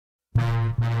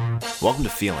Welcome to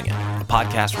Feeling It, a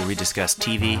podcast where we discuss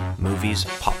TV, movies,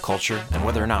 pop culture, and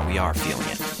whether or not we are feeling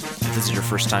it. If this is your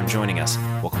first time joining us,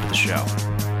 welcome to the show.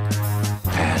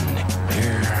 And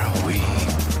here we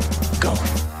go.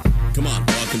 Come on,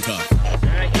 walk and talk. All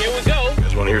right, here we go. You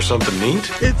guys want to hear something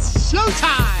neat? It's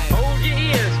showtime. Hold your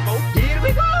ears, folks. Here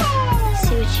we go.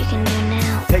 See what you can do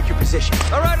now. Take your position.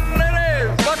 All right, ladies,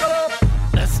 buckle up.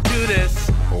 Let's do this.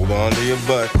 Hold on to your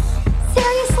butts.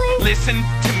 Seriously? Listen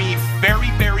to me very,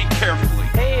 very carefully.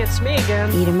 Hey, it's me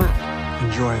again. Eat 'em up.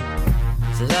 Enjoy it.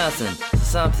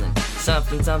 Something,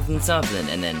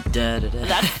 and then da-da-da.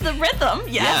 That's the rhythm,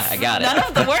 yes. Yeah, I got it. None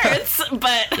of the words,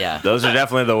 but... Yeah. Those are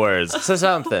definitely the words. So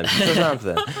something.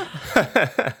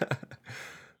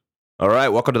 All right,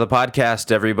 welcome to the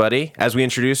podcast, everybody. As we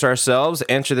introduce ourselves,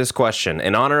 answer this question.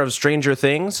 In honor of Stranger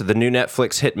Things, the new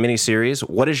Netflix hit miniseries,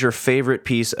 what is your favorite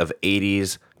piece of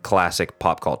 80s classic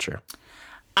pop culture?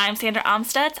 I'm Sandra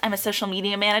Amstutz. I'm a social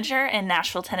media manager in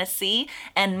Nashville, Tennessee,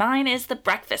 and mine is The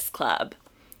Breakfast Club.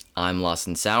 I'm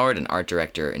Lawson Soward, an art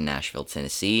director in Nashville,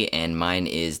 Tennessee, and mine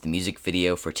is the music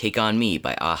video for Take On Me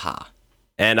by a-ha.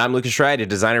 And I'm Lucas Wright, a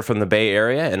designer from the Bay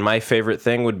Area, and my favorite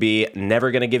thing would be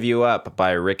Never Gonna Give You Up by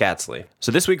Rick Astley.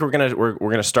 So this week we're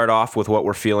gonna start off with what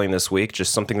we're feeling this week,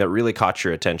 just something that really caught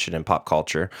your attention in pop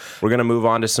culture. We're gonna move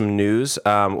on to some news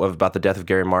about the death of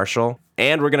Gary Marshall,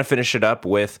 and we're gonna finish it up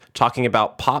with talking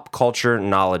about pop culture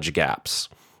knowledge gaps.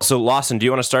 So Lawson, do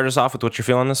you want to start us off with what you're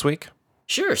feeling this week?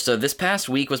 Sure. So this past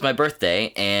week was my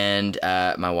birthday, and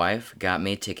my wife got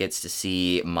me tickets to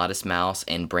see Modest Mouse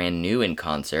and Brand New in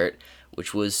concert,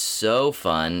 which was so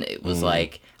fun. It was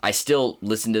like, I still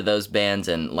listen to those bands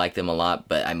and like them a lot,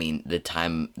 but I mean, the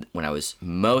time when I was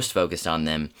most focused on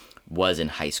them was in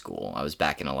high school. I was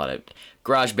back in a lot of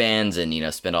garage bands and,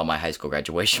 spent all my high school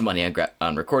graduation money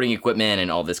on recording equipment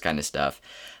and all this kind of stuff.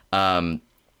 And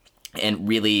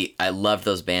really, I loved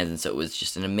those bands, and so it was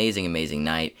just an amazing, amazing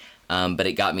night. But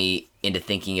it got me into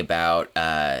thinking about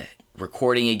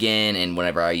recording again, and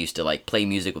whenever I used to play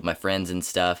music with my friends and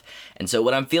stuff. And so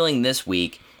what I'm feeling this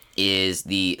week is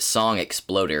the Song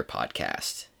Exploder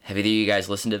podcast. Have either of you guys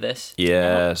listened to this?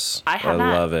 Yes. I have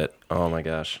not. Love it. Oh my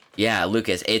gosh. Yeah,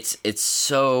 Lucas, it's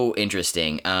so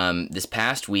interesting. This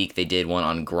past week they did one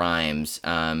on Grimes,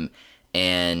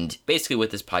 and basically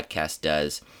what this podcast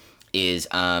does is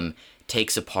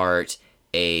takes apart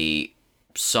a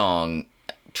song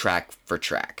track for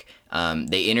track.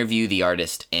 They interview the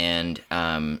artist and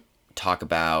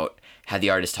have the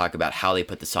artist talk about how they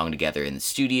put the song together in the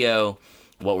studio,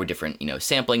 what were different,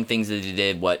 sampling things that they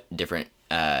did, what different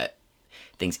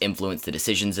things influenced the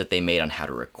decisions that they made on how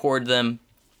to record them.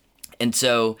 And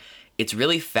so it's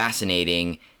really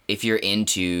fascinating if you're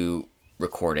into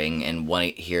recording and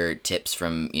want to hear tips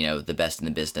from, the best in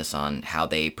the business on how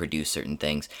they produce certain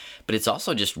things. But it's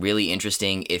also just really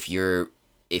interesting if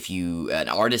an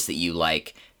artist that you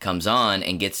like comes on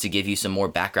and gets to give you some more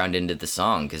background into the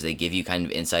song, because they give you kind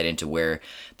of insight into where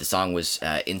the song was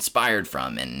inspired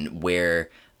from and where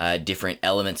different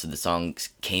elements of the song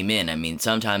came in. I mean,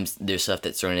 sometimes there's stuff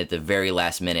that's thrown in at the very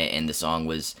last minute and the song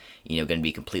was, going to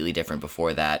be completely different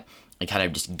before that. And kind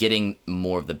of just getting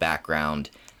more of the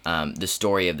background, the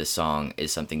story of the song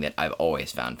is something that I've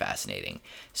always found fascinating.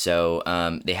 So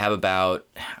they have about,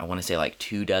 I want to say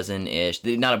 24-ish.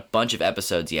 Not a bunch of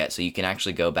episodes yet, so you can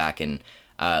actually go back and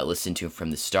listen to it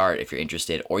from the start if you're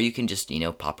interested, or you can just,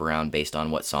 pop around based on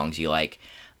what songs you like.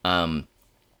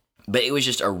 But it was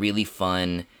just a really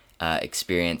fun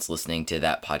experience listening to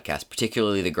that podcast,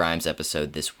 particularly the Grimes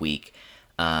episode this week.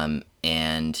 And,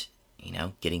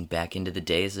 getting back into the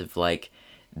days of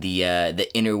the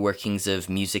inner workings of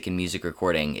music and music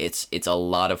recording. It's a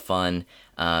lot of fun,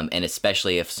 and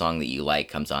especially if a song that you like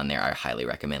comes on there, I highly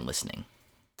recommend listening.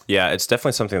 Yeah, it's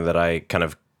definitely something that I kind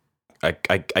of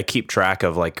I keep track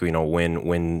of,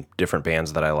 when different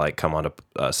bands that I like come onto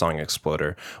Song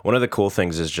Exploder. One of the cool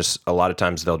things is just a lot of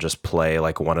times they'll just play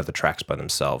one of the tracks by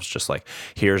themselves, just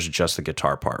here's just the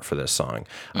guitar part for this song,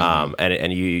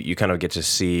 and you kind of get to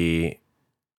see.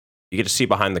 You get to see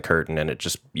behind the curtain, and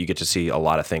you get to see a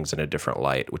lot of things in a different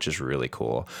light, which is really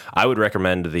cool. I would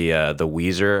recommend the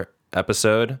Weezer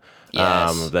episode.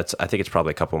 Yes. I think it's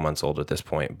probably a couple months old at this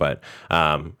point, but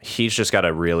he's just got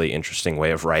a really interesting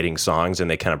way of writing songs,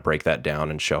 and they kind of break that down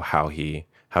and show how he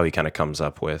kind of comes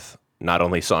up with not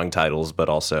only song titles but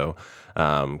also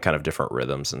kind of different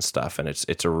rhythms and stuff. And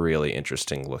it's a really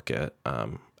interesting look at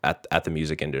the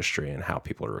music industry and how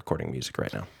people are recording music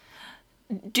right now.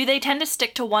 do they tend to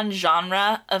stick to one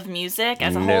genre of music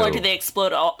as a whole, or do they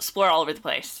explore all over the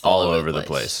place? All over the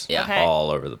place. Yeah. Okay.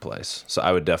 All over the place. So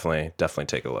I would definitely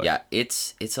take a look. Yeah,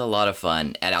 it's a lot of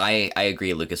fun, and I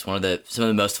agree, Lucas. Some of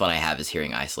the most fun I have is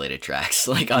hearing isolated tracks.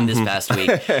 Like on this past week,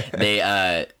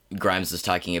 Grimes was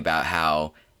talking about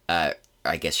how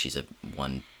I guess she's a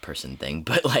one person thing,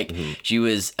 but like she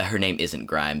was, her name isn't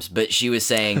Grimes, but she was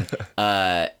saying,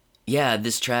 yeah,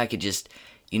 this track, it just,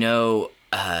 she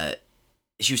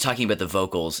was talking about the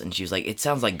vocals, and she was like, it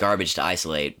sounds like garbage to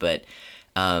isolate, but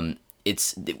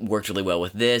it worked really well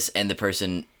with this. And the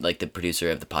person, like the producer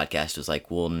of the podcast, was like,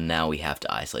 well, now we have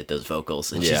to isolate those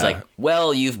vocals. And she's like,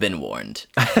 well, you've been warned.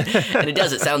 And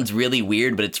it sounds really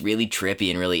weird, but it's really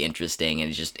trippy and really interesting.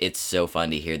 And it's so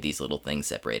fun to hear these little things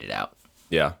separated out.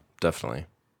 Yeah, definitely.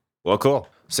 Well, cool.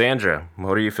 Sandra,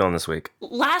 what are you feeling this week?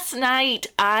 Last night,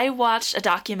 I watched a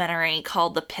documentary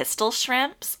called The Pistol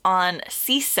Shrimps on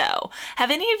CISO.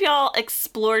 Have any of y'all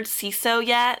explored CISO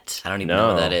yet? I don't even know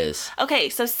what that is. Okay,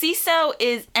 so CISO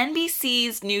is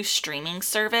NBC's new streaming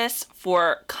service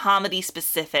for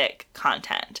comedy-specific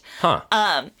content. Huh.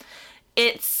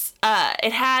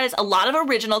 It has a lot of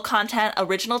original content,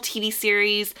 original TV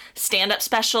series, stand-up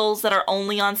specials that are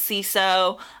only on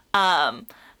CISO.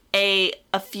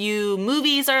 A few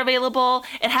movies are available.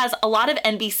 It has a lot of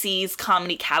NBC's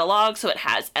comedy catalog, so it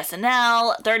has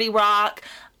SNL, 30 Rock,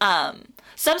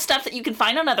 some stuff that you can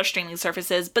find on other streaming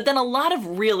services, but then a lot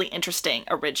of really interesting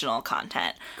original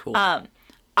content. Cool.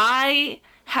 I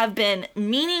have been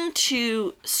meaning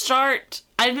to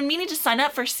sign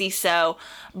up for CISO,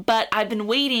 but I've been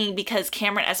waiting because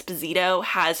Cameron Esposito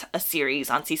has a series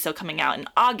on CISO coming out in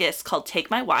August called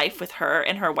Take My Wife, with her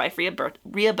and her wife Rhea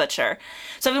Butcher.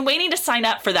 So I've been waiting to sign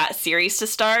up for that series to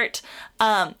start.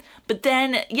 But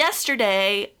then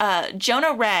yesterday,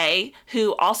 Jonah Ray,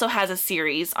 who also has a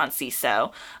series on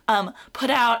CISO, put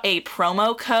out a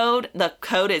promo code. The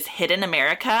code is Hidden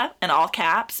America in all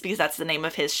caps because that's the name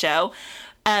of his show.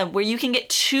 Where you can get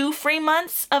 2 free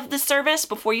months of the service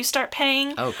before you start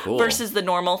paying. Oh, cool. Versus the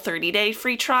normal 30-day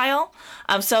free trial.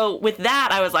 So with that,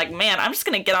 I was like, man, I'm just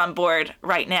going to get on board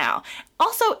right now.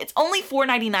 Also, it's only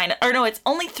 $4.99, or no, it's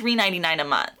only $3.99 a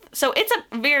month. So it's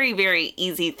a very, very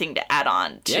easy thing to add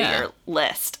on to your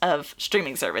list of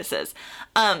streaming services.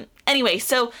 Anyway,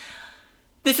 so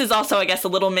this is also, I guess, a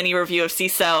little mini review of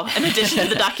CISO in addition to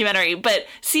the documentary. But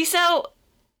CISO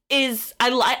is,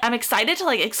 I'm excited to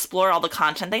explore all the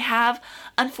content they have.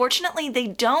 Unfortunately,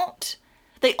 they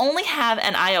only have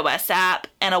an iOS app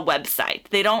and a website.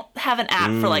 They don't have an app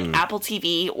for Apple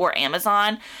TV or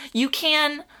Amazon. You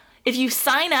can, if you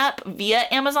sign up via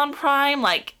Amazon Prime,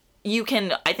 you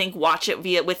can, I think, watch it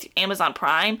with Amazon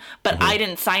Prime, but I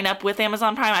didn't sign up with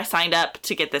Amazon Prime. I signed up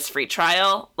to get this free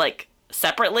trial,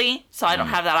 separately, so I don't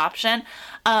have that option.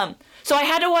 So I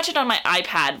had to watch it on my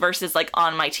iPad versus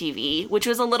on my TV, which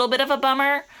was a little bit of a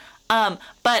bummer.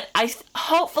 But I'm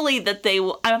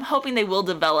hoping they will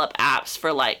develop apps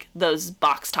for those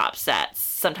box top sets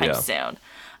sometime soon.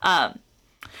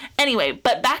 Anyway,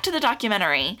 but back to the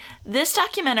documentary. This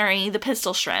documentary, The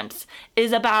Pistol Shrimps,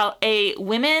 is about a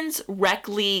women's rec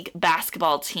league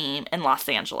basketball team in Los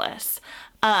Angeles.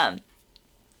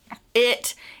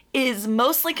 It is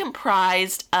mostly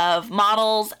comprised of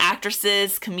models,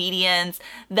 actresses, comedians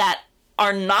that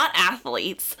are not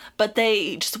athletes, but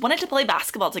they just wanted to play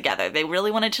basketball together. They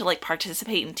really wanted to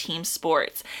participate in team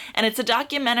sports. And it's a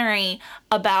documentary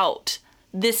about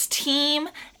this team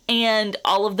and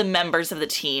all of the members of the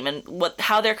team and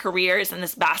how their careers and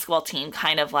this basketball team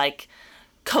kind of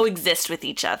coexist with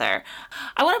each other.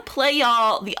 I want to play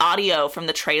y'all the audio from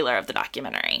the trailer of the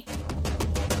documentary.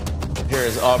 Here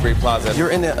is Aubrey Plaza. You're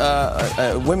in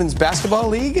a women's basketball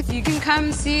league? You can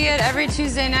come see it every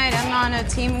Tuesday night. I'm on a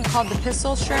team called the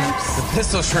Pistol Shrimps. The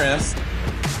Pistol Shrimps.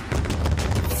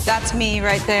 That's me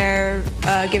right there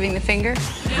giving the finger.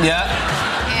 Yeah,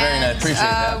 very nice. Appreciate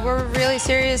that. We're a really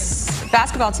serious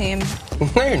basketball team.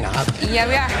 No, you're not. Yeah,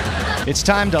 we are. It's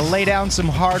time to lay down some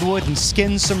hardwood and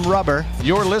skin some rubber.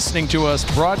 You're listening to us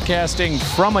broadcasting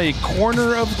from a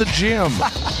corner of the gym.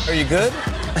 Are you good?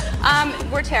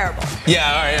 We're terrible. Yeah,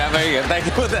 all right, yeah, very good. Thank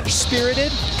you for that.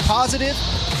 Spirited, positive,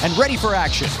 and ready for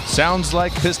action. Sounds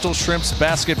like Pistol Shrimps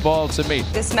basketball to me.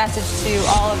 This message to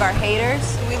all of our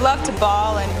haters. We love to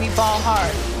ball, and we ball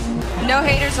hard. No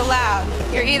haters allowed.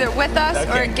 You're either with us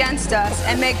or against us,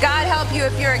 and may God help you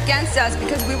if you're against us,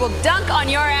 because we will dunk on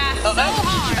your ass so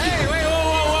hard. Hey, wait,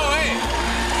 whoa, hey.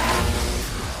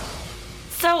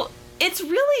 So it's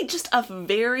really just a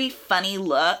very funny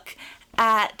look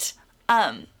at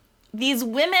these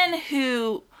women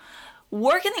who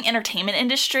work in the entertainment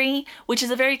industry, which is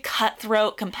a very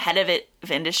cutthroat, competitive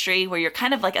industry where you're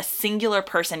kind of like a singular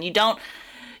person.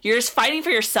 You're just fighting for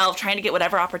yourself, trying to get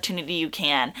whatever opportunity you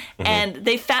can. And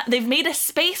they've made a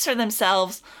space for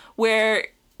themselves where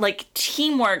like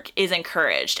teamwork is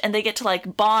encouraged and they get to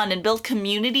like bond and build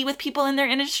community with people in their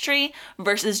industry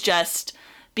versus just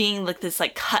being like this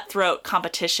like cutthroat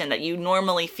competition that you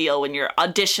normally feel when you're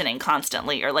auditioning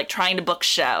constantly or like trying to book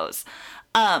shows.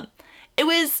 It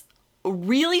was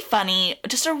really funny,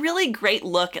 just a really great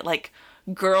look at like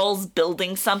girls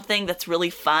building something that's really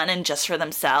fun and just for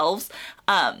themselves.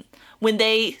 When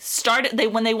they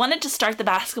wanted to start the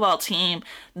basketball team,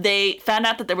 they found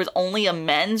out that there was only a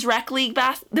men's rec league.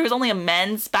 There was only a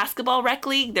men's basketball rec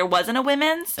league. There wasn't a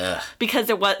women's because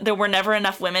there were never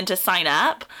enough women to sign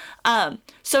up.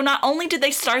 So not only did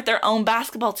they start their own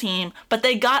basketball team, but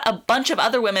they got a bunch of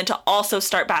other women to also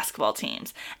start basketball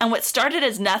teams. And what started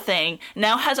as nothing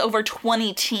now has over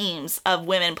 20 teams of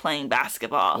women playing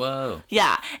basketball. Whoa.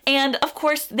 Yeah. And of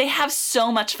course, they have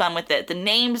so much fun with it. The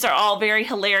names are all very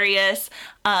hilarious.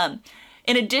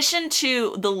 In addition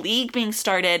to the league being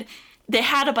started, they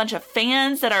had a bunch of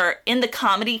fans that are in the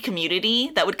comedy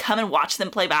community that would come and watch them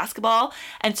play basketball.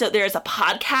 And so there's a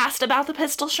podcast about the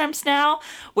Pistol Shrimps now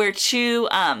where two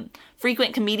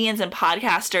frequent comedians and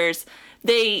podcasters,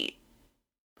 they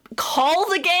call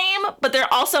the game, but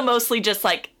they're also mostly just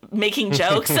like making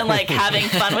jokes and like having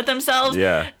fun with themselves.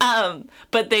 Yeah.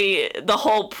 But the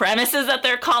whole premise is that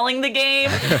they're calling the game.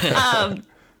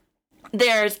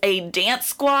 There's a dance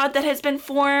squad that has been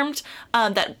formed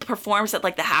that performs at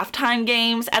like the halftime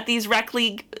games at these rec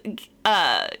league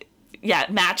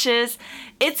matches.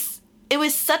 It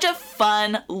was such a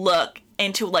fun look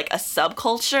into like a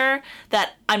subculture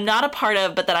that I'm not a part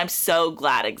of, but that I'm so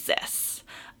glad exists.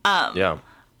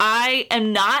 I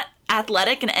am not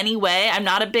athletic in any way. I'm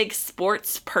not a big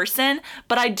sports person,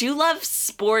 but I do love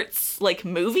sports like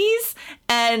movies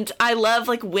and I love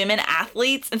like women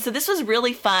athletes. And so this was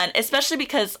really fun, especially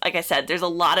because, like I said, there's a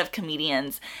lot of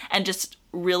comedians and just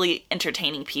really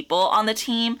entertaining people on the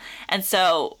team. And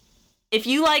so if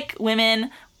you like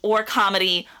women or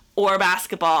comedy or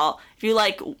basketball, if you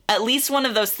like at least one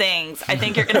of those things, I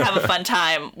think you're going to have a fun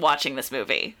time watching this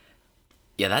movie.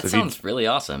 Yeah, that sounds really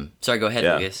awesome. Sorry, go ahead,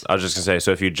 Lucas. I was just going to say,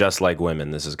 so if you just like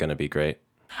women, this is going to be great.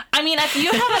 I mean, if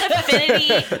you have an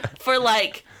affinity for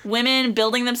like women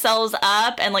building themselves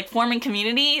up and like forming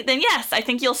community, then yes, I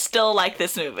think you'll still like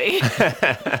this movie.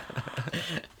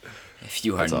 If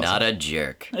you are not a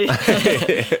jerk.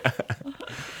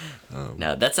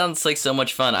 No, that sounds like so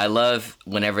much fun. I love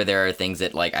whenever there are things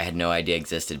that like I had no idea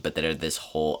existed, but that are this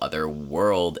whole other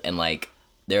world, and like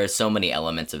there are so many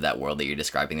elements of that world that you're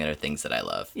describing that are things that I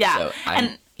love. Yeah. So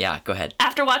go ahead.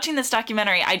 After watching this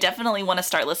documentary, I definitely want to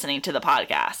start listening to the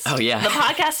podcast. Oh, yeah. The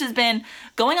podcast has been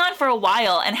going on for a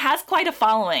while and has quite a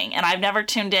following, and I've never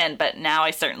tuned in, but now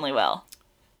I certainly will.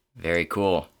 Very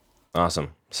cool. Awesome.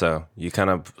 So you kind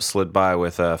of slid by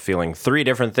with feeling 3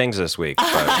 different things this week.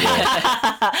 But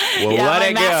we'll let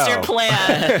it go. Master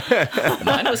plan.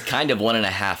 Mine was kind of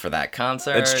 1.5 for that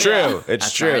concert. It's true. I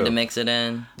It's true. tried to mix it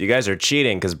in. You guys are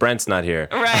cheating because Brent's not here.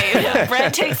 Right. Yeah.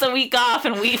 Brent takes a week off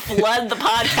and we flood the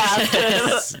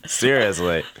podcast.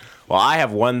 Seriously. Well, I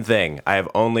have one thing. I have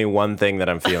only one thing that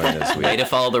I'm feeling this week. Way to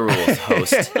follow the rules,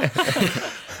 host.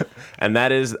 And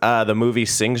that is the movie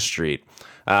Sing Street.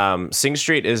 Sing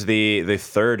Street is the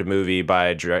third movie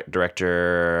by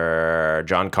director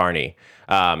John Carney.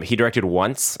 He directed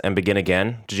Once and Begin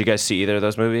Again. Did you guys see either of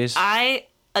those movies? I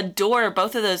adore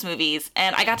both of those movies,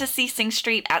 and I got to see Sing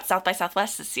Street at South by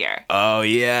Southwest this year. Oh,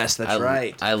 yes, that's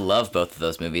right. I love both of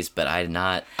those movies, but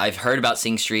I've heard about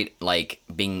Sing Street like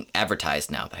being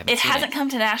advertised now, but I haven't seen it. It hasn't come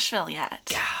to Nashville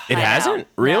yet. It hasn't?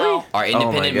 Really? No. Our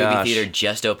independent movie theater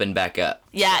just opened back up.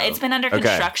 Yeah, so. It's been under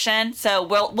construction, so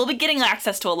we'll be getting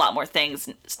access to a lot more things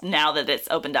now that it's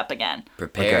opened up again.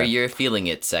 Prepare your feeling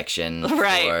it section for more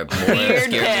Weird scary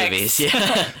picks. movies.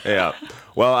 Yeah. Yeah.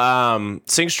 Well,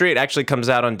 Sing Street actually comes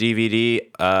out on DVD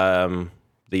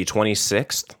the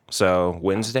 26th, so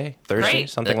Wednesday, Thursday,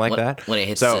 something like that. When it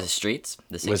hits the streets?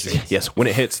 The Sing Streets? Yes, when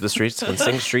it hits the streets, when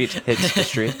Sing Street hits the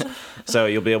streets. So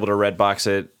you'll be able to Redbox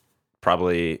it,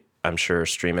 probably, I'm sure,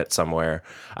 stream it somewhere.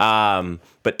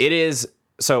 But it is,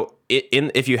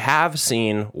 if you have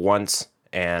seen Once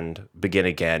and Begin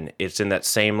Again, it's in that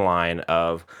same line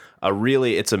of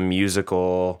it's a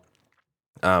musical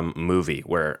movie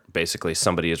where basically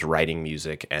somebody is writing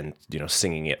music and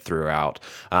singing it throughout.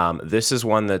 This is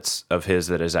one that's of his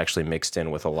that is actually mixed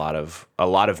in with a lot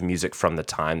of music from the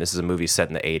time. This is a movie set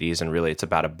in the 80s, and really it's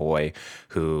about a boy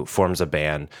who forms a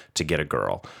band to get a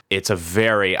girl. It's a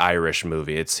very Irish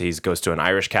movie. He goes to an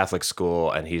Irish Catholic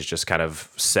school, and he's just kind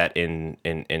of set in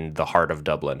the heart of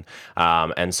Dublin.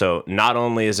 And so not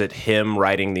only is it him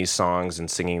writing these songs and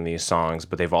singing these songs,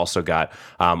 but they've also got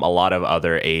a lot of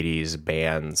other 80s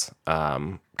bands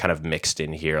kind of mixed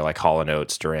in here, like Hall &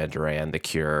 Oates, Duran Duran, The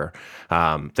Cure,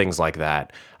 things like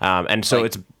that. And so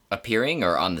it's appearing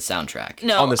or on the soundtrack?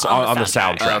 No, on the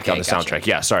soundtrack. Okay, on the soundtrack. gotcha.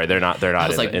 Yeah, sorry, they're not I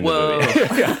was in whoa.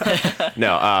 the movie.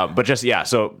 No, but just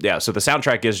so the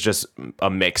soundtrack is just a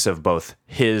mix of both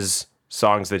his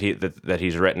songs that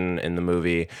he's written in the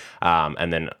movie,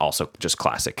 and then also just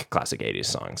classic 80s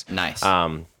songs. Nice.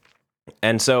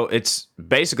 And so it's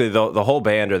basically the whole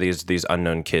band are these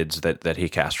unknown kids that he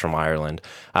cast from Ireland.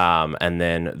 And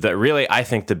then I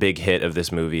think the big hit of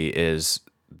this movie is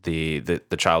the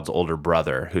child's older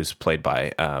brother, who's played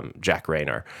by Jack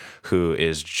Reynor, who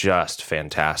is just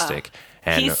fantastic.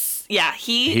 And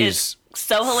he is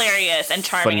so hilarious and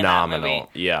charming phenomenal. in that movie.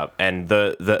 Yeah. And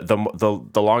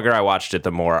the longer I watched it,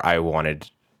 the more I wanted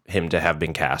him to have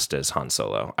been cast as Han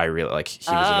Solo. I really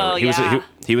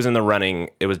he was in the running.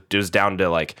 It was down to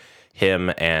like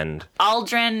him and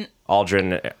Aldrin,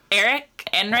 Eric,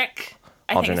 Enric.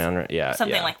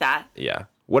 Something like that. Yeah.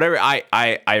 Whatever.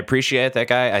 I appreciate that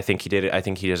guy. I think he did it. I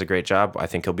think he does a great job. I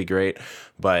think he'll be great.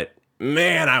 But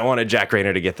man, I wanted Jack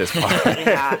Reynor to get this part.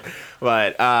 Yeah.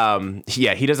 But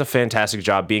he does a fantastic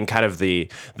job being kind of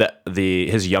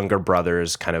his younger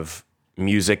brother's kind of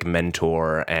music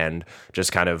mentor and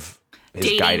just kind of his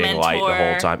dating guiding mentor. light the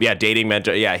whole time. Yeah, dating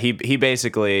mentor. Yeah, he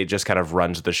basically just kind of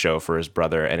runs the show for his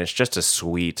brother, and it's just a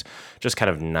sweet, just kind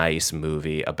of nice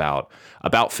movie about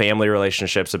family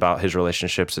relationships, about his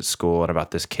relationships at school, and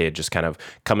about this kid just kind of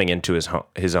coming into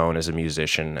his own as a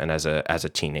musician and as a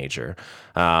teenager.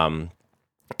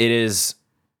 It is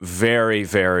very,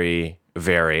 very,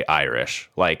 very Irish.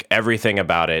 Like everything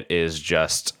about it is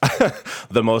just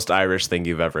the most Irish thing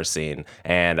you've ever seen,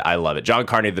 and I love it. John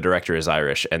Carney, the director, is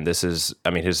Irish, and this is,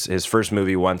 his first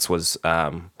movie once was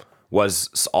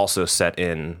also set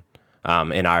in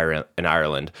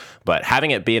Ireland, but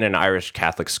having it be in an Irish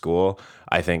Catholic school,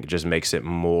 I think just makes it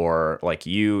more like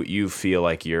you feel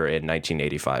like you're in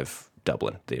 1985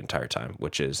 Dublin the entire time,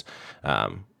 which is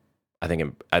I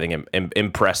think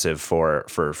impressive for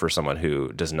someone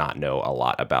who does not know a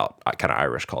lot about kind of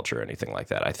Irish culture or anything like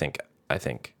that. I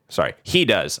think. Sorry, he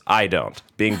does. I don't.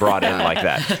 Being brought in like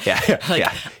that. Yeah.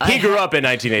 He grew up in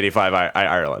 1985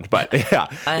 Ireland, but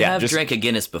I have drank a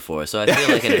Guinness before, so I feel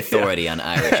like an authority on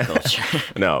Irish culture.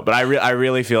 No, but I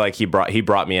really feel like he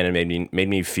brought me in and made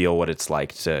me feel what it's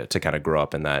like to kind of grow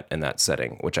up in that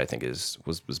setting, which I think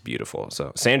was beautiful.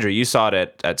 So, Sandra, you saw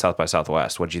it at South by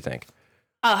Southwest. What did you think?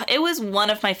 It was one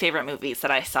of my favorite movies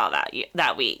that I saw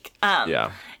that week.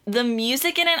 The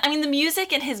music in it, the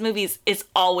music in his movies is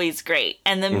always great.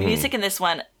 And the music in this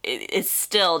one is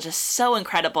still just so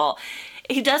incredible.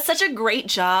 He does such a great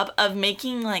job of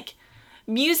making like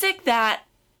music that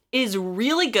is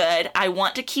really good. I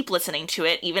want to keep listening to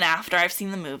it even after I've seen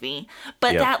the movie.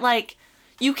 But that like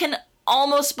you can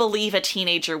almost believe a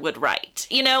teenager would write.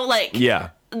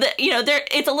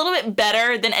 It's a little bit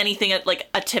better than anything like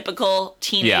a typical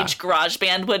teenage garage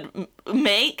band would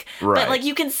make. Right. But like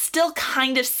you can still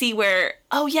kind of see where,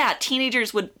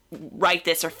 teenagers would write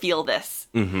this or feel this.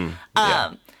 Mm-hmm.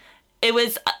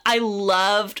 I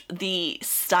loved the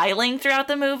styling throughout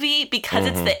the movie because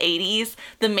it's the 80s.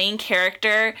 The main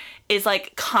character is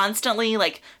like constantly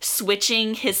like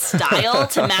switching his style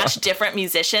to match different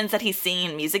musicians that he's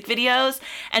seeing in music videos.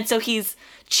 And so he's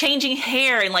changing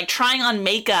hair and like trying on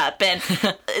makeup, and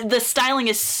the styling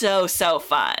is so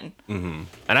fun. Mm-hmm.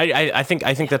 And I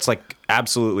think that's like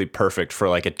absolutely perfect for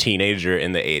like a teenager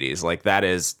in the 80s. Like that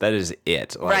is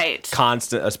it. Like, right.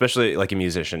 Constant, especially like a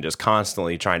musician, just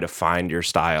constantly trying to find your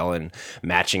style and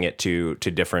matching it to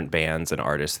different bands and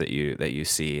artists that you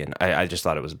see. And I just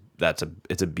thought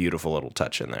it's a beautiful little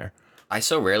touch in there. I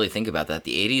so rarely think about that.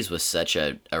 The 80s was such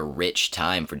a rich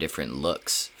time for different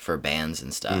looks for bands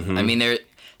and stuff. Mm-hmm.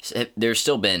 There's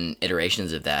still been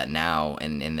iterations of that now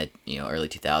and in the early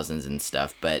 2000s and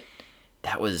stuff, but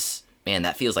that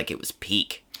feels like it was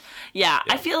peak. Yeah.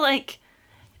 I feel like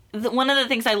one of the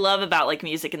things I love about like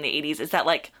music in the 80s is that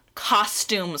like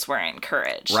costumes were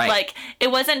encouraged. Right. Like it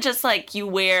wasn't just like you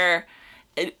wear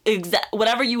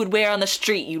whatever you would wear on the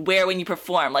street, you'd wear when you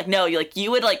perform. Like no,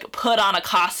 you would like put on a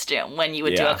costume when you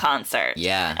would do a concert.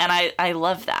 Yeah. And I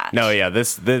love that. No, yeah,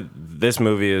 this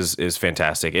movie is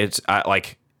fantastic. It's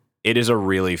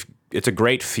it's a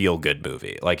great feel good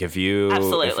movie. Like if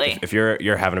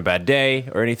you're having a bad day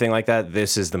or anything like that,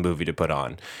 this is the movie to put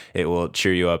on. It will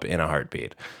cheer you up in a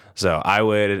heartbeat. So I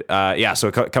would, so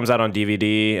it comes out on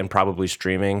DVD and probably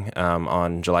streaming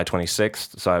on July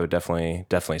 26th. So I would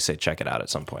definitely say check it out at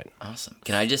some point. Awesome.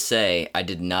 Can I just say, I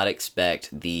did not expect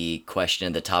the question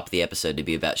at the top of the episode to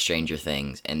be about Stranger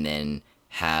Things and then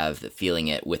have the feeling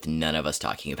it with none of us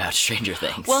talking about Stranger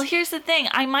Things. Well, here's the thing.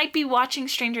 I might be watching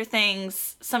Stranger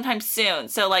Things sometime soon.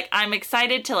 So, like, I'm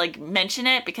excited to, like, mention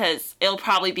it because it'll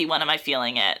probably be one of my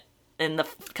feeling it in the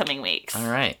coming weeks. All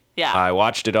right. Yeah. I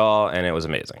watched it all, and it was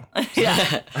amazing.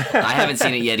 Yeah. I haven't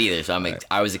seen it yet either, so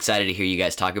I was excited to hear you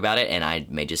guys talk about it, and I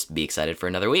may just be excited for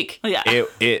another week. Yeah.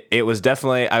 It was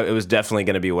definitely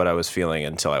going to be what I was feeling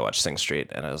until I watched Sing Street,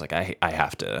 and I was like, I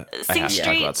have to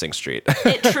talk about Sing Street.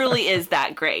 It truly is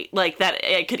that great. Like, that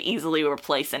it could easily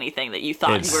replace anything that you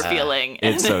thought you were feeling.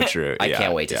 It's so true. I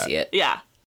can't wait to see it. Yeah.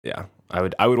 Yeah. I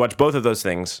would watch both of those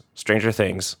things. Stranger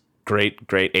Things, great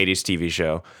 80s TV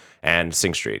show, and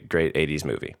Sing Street, great 80s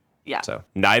movie. Yeah. So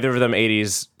neither of them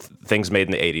 80s things made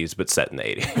in the 80s, but set in the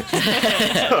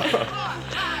 80s.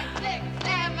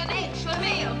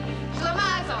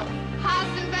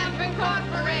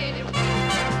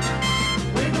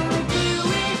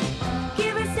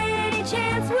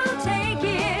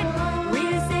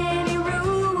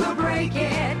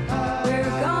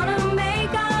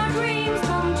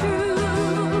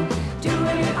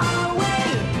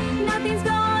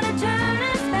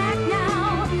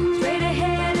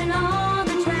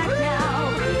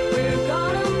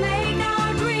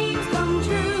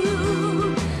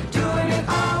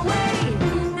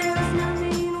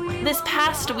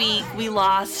 Last week, we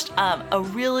lost a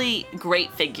really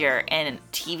great figure in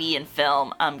TV and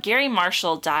film. Gary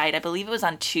Marshall died, I believe it was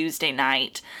on Tuesday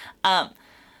night.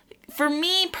 For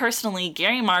me personally,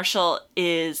 Gary Marshall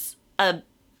is a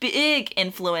big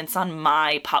influence on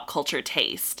my pop culture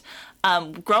taste.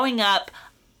 Growing up,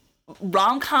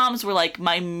 rom-coms were like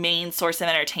my main source of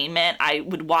entertainment. I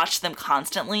would watch them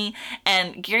constantly,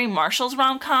 and Gary Marshall's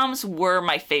rom-coms were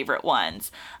my favorite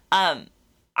ones.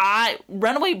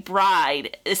 Runaway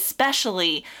Bride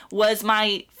especially was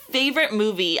my favorite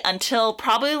movie until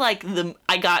probably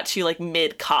I got to like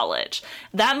mid-college.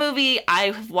 That movie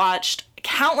I've watched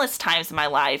countless times in my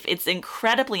life. It's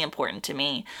incredibly important to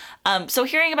me. So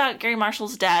hearing about Gary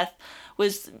Marshall's death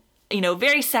was,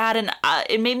 very sad, and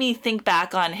it made me think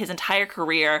back on his entire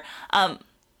career. I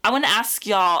want to ask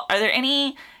y'all, are there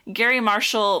any Gary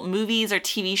Marshall movies or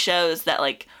TV shows that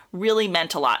really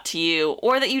meant a lot to you,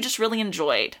 or that you just really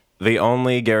enjoyed? The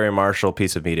only Gary Marshall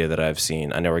piece of media that I've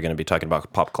seen, I know we're going to be talking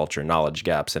about pop culture knowledge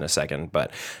gaps in a second,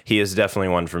 but he is definitely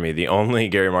one for me. The only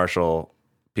Gary Marshall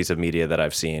piece of media that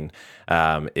I've seen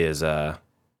is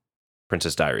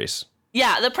Princess Diaries.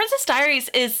 Yeah, The Princess Diaries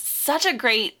is such a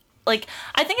great, I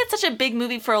think it's such a big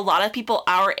movie for a lot of people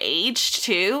our age,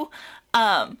 too.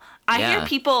 I hear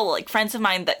people, friends of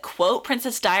mine, that quote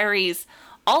Princess Diaries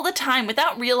all the time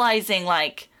without realizing,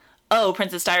 oh,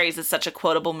 Princess Diaries is such a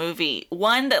quotable movie.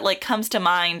 One that comes to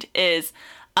mind is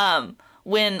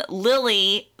when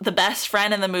Lily, the best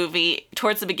friend in the movie,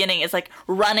 towards the beginning is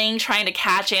running, trying to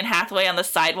catch Anne Hathaway on the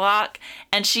sidewalk,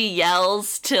 and she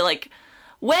yells to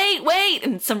wait,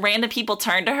 and some random people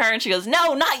turn to her and she goes,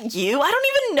 no, not you, I don't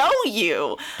even know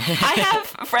you. I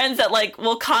have friends that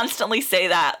will constantly say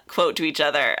that quote to each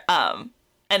other.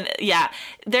 And yeah,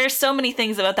 there's so many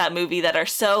things about that movie that are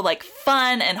so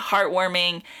fun and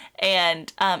heartwarming,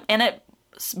 and it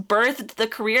birthed the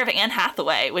career of Anne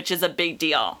Hathaway, which is a big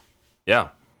deal. Yeah.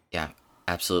 Yeah,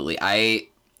 absolutely. I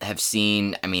have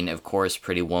seen, of course,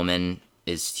 Pretty Woman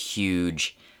is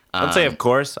huge. Don't say of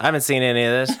course. I haven't seen any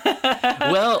of this.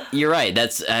 Well, you're right.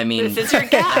 This is your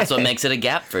gap. That's what makes it a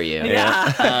gap for you.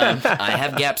 Yeah. I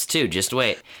have gaps too. Just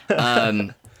wait.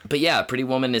 But yeah, Pretty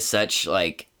Woman is such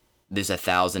there's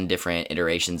 1,000 different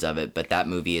iterations of it, but that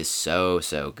movie is so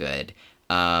good.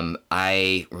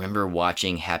 I remember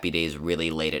watching Happy Days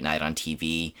really late at night on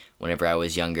TV whenever I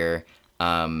was younger.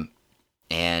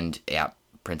 And yeah,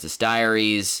 Princess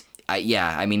Diaries.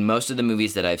 Most of the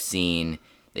movies that I've seen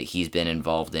that he's been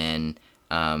involved in,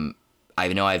 I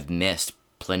know I've missed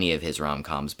plenty of his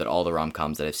rom-coms, but all the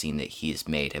rom-coms that I've seen that he's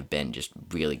made have been just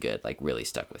really good, really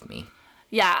stuck with me.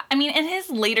 Yeah, in his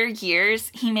later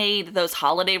years, he made those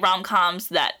holiday rom-coms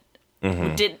that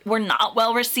were not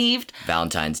well received.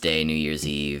 Valentine's Day, New Year's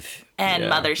Eve. And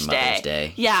Mother's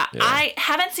Day. Yeah, I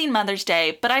haven't seen Mother's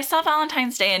Day, but I saw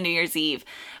Valentine's Day and New Year's Eve.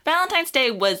 Valentine's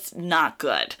Day was not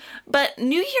good, but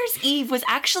New Year's Eve was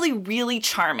actually really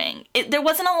charming. There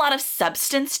wasn't a lot of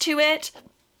substance to it,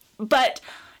 but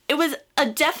it was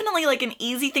definitely like an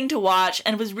easy thing to watch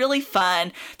and it was really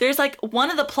fun. There's like one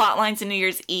of the plot lines in New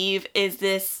Year's Eve is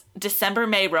this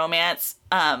December-May romance.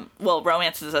 Well,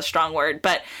 romance is a strong word,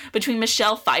 but between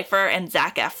Michelle Pfeiffer and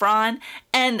Zac Efron.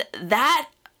 And that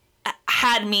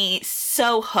had me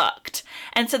so hooked.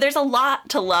 And so there's a lot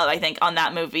to love, I think, on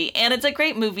that movie. And it's a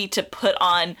great movie to put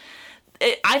on.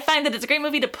 I find that it's a great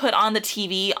movie to put on the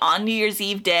TV on New Year's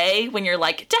Eve day when you're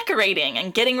like decorating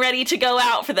and getting ready to go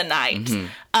out for the night.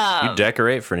 You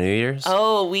decorate for New Year's?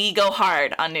 Oh, we go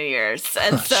hard on New Year's.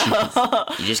 And so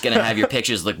You're just going to have your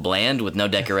pictures look bland with no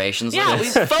decorations? yeah, we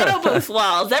photo booth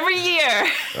walls every year.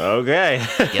 Okay.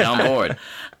 Get on board.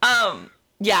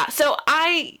 Yeah, so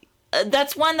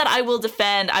that's one that I will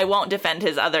defend. I won't defend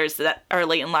his others that are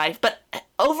late in life, but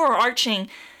overarching,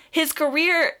 his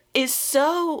career is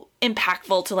so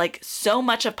impactful to like so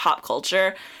much of pop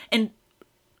culture. And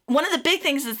one of the big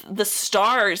things is the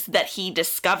stars that he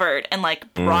discovered and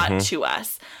like brought to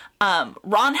us.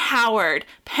 Ron Howard,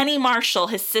 Penny Marshall,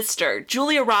 his sister,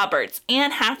 Julia Roberts,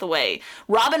 Anne Hathaway,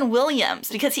 Robin Williams,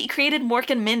 because he created Mork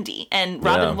and Mindy, and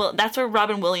that's where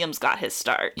Robin Williams got his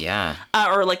start. Yeah.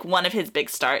 Or like one of his big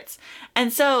starts.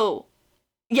 And so,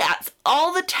 yeah, it's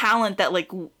all the talent that like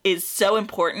is so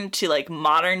important to like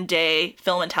modern day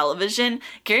film and television,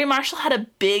 Gary Marshall had a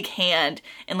big hand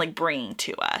in like bringing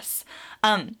to us.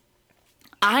 I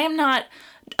am not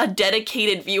a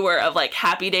dedicated viewer of like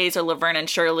Happy Days or Laverne and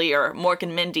Shirley or Mork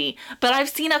and Mindy, but I've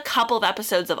seen a couple of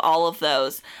episodes of all of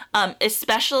those,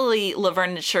 especially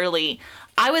Laverne and Shirley.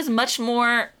 I was much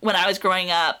more, when I was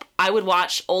growing up, I would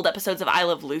watch old episodes of I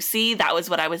Love Lucy. That was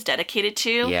what I was dedicated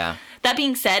to. Yeah. That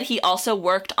being said, he also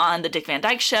worked on the Dick Van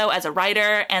Dyke Show as a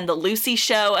writer and the Lucy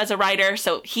Show as a writer,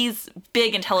 so he's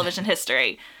big in television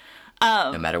history.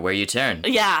 No matter where you turn.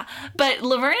 Yeah, but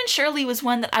Laverne and Shirley was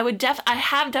one that I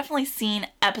have definitely seen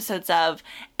episodes of,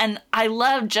 and I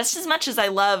loved just as much as I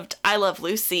loved I Love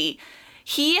Lucy.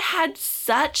 He had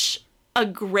such a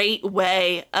great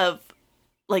way of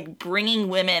like bringing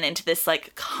women into this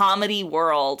like comedy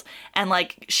world and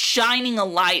like shining a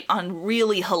light on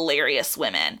really hilarious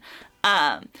women.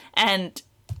 And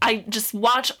I just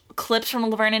watched clips from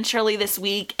Laverne and Shirley this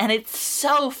week, and it's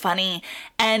so funny.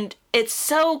 And it's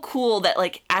so cool that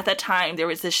like at that time there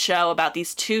was this show about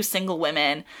these two single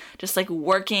women just like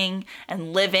working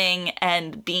and living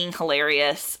and being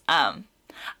hilarious. I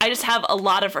just have a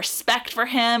lot of respect for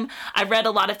him. I read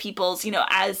a lot of people's,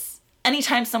 as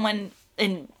anytime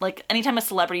anytime a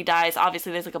celebrity dies,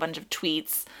 obviously there's like a bunch of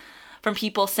tweets from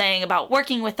people saying about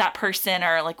working with that person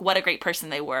or like what a great person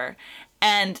they were.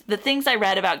 And the things I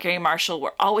read about Gary Marshall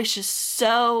were always just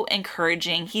so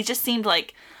encouraging. He just seemed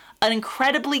like an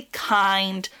incredibly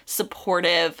kind,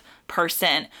 supportive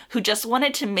person who just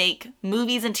wanted to make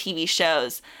movies and TV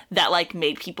shows that like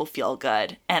made people feel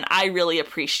good. And I really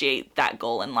appreciate that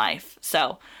goal in life.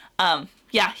 So,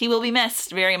 yeah, he will be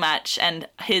missed very much. And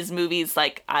his movies,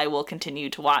 like, I will continue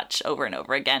to watch over and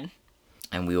over again.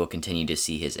 And we will continue to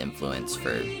see his influence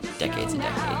for decades and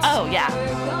decades. Oh,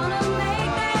 yeah.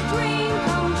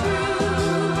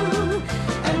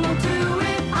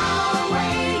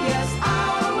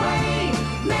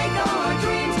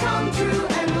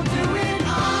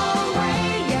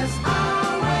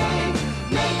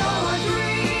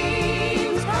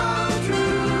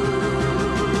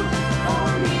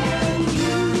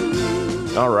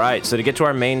 All right, so to get to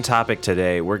our main topic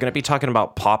today, we're going to be talking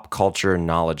about pop culture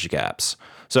knowledge gaps.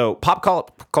 So pop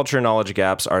culture knowledge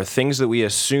gaps are things that we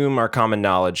assume are common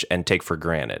knowledge and take for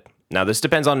granted. Now, this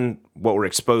depends on what we're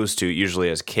exposed to. Usually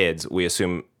as kids, we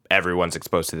assume everyone's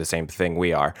exposed to the same thing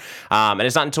we are. And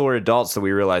it's not until we're adults that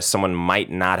we realize someone might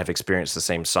not have experienced the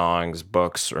same songs,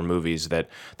 books, or movies that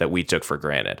we took for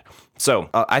granted. So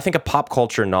I think a pop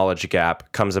culture knowledge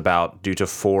gap comes about due to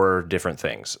 4 different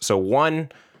things. So 1,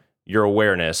 your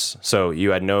awareness, so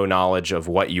you had no knowledge of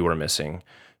what you were missing.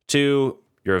 2,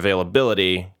 your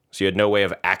availability, so you had no way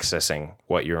of accessing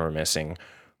what you were missing.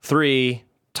 3,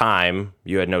 time,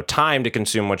 you had no time to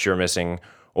consume what you were missing.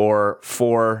 Or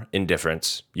 4,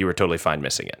 indifference, you were totally fine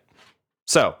missing it.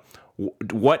 So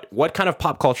what kind of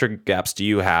pop culture gaps do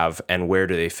you have, and where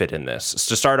do they fit in this?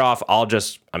 To start off, I'll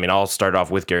start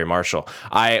off with Gary Marshall.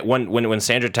 When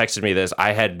Sandra texted me this,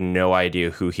 I had no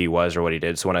idea who he was or what he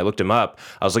did. So when I looked him up,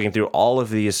 I was looking through all of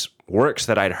these works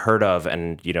that I'd heard of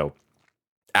and,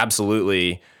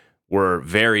 absolutely were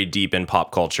very deep in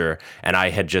pop culture, and I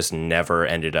had just never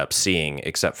ended up seeing,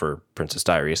 except for Princess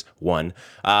Diaries 1.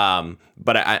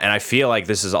 But I feel like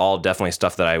this is all definitely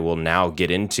stuff that I will now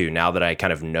get into now that I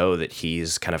kind of know that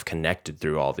he's kind of connected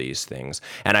through all these things.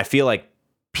 And I feel like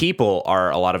people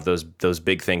are a lot of those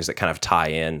big things that kind of tie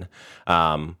in.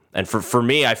 And for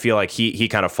me, I feel like he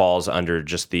kind of falls under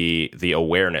just the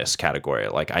awareness category.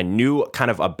 Like I knew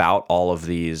kind of about all of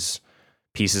these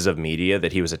pieces of media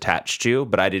that he was attached to,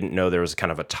 but I didn't know there was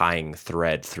kind of a tying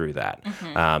thread through that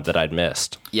that I'd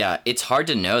missed. Yeah, it's hard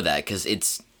to know that because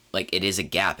it's like it is a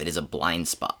gap, it is a blind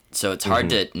spot. So it's hard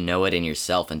to know it in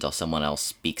yourself until someone else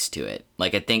speaks to it.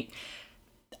 Like I think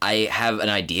I have an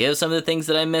idea of some of the things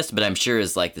that I missed, but I'm sure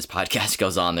as like this podcast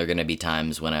goes on, there are going to be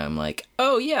times when I'm like,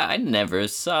 oh yeah, I never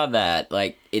saw that.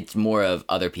 Like it's more of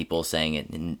other people saying it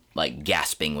and like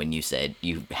gasping when you said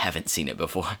you haven't seen it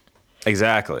before.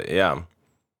 Exactly. Yeah.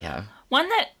 Yeah.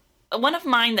 One of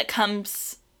mine that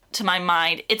comes to my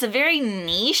mind, it's a very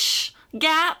niche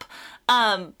gap,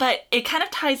 but it kind of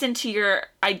ties into your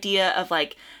idea of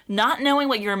like not knowing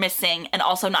what you're missing and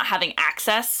also not having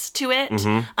access to it.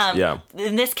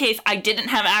 In this case, I didn't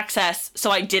have access,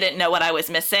 so I didn't know what I was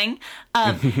missing.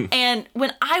 And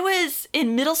when I was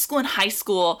in middle school and high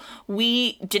school,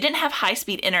 we didn't have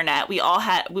high-speed internet.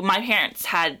 My parents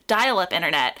had dial-up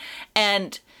internet,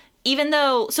 and even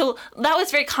though, so that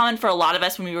was very common for a lot of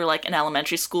us when we were like in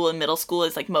elementary school and middle school,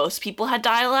 is like most people had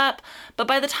dial-up. But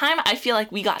by the time I feel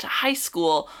like we got to high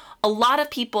school, a lot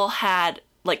of people had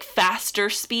like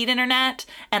faster speed internet,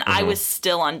 and I was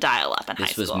still on dial-up in high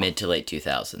school. This was mid to late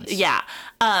 2000s. Yeah.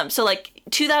 So like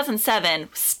 2007,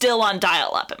 still on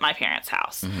dial-up at my parents'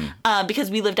 house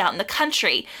because we lived out in the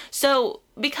country. So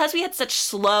because we had such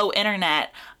slow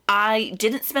internet, I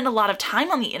didn't spend a lot of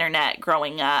time on the internet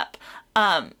growing up.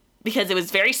 Because it was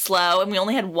very slow and we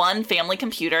only had one family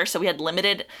computer, so we had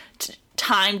limited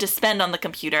time to spend on the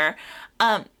computer.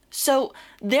 So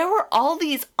there were all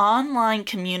these online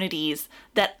communities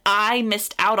that I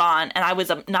missed out on and I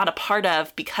was not a part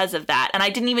of because of that. And I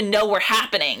didn't even know were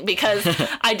happening because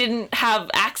I didn't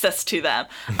have access to them.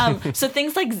 So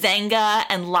things like Zanga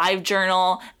and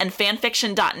LiveJournal and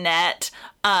fanfiction.net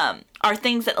are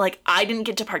things that like I didn't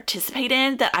get to participate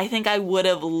in that I think I would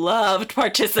have loved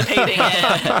participating in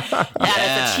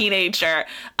as a teenager.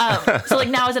 So like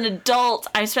now as an adult,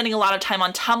 I'm spending a lot of time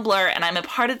on Tumblr and I'm a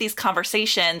part of these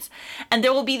conversations, and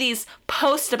there will be these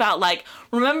posts about like,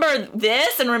 remember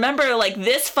this and remember like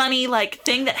this funny like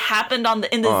thing that happened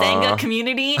in the Zanga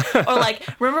community, or like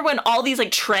remember when all these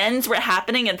like trends were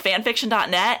happening in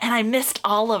fanfiction.net, and I missed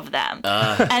all of them.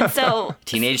 And so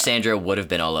Teenage Sandra would have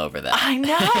been all over that. I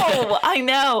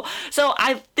know. So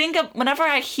I think whenever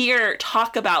I hear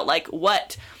talk about like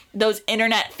what those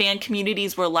internet fan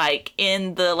communities were like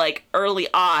in the like early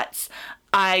aughts,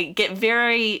 I get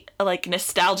very like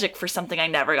nostalgic for something I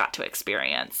never got to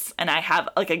experience, and I have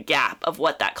like a gap of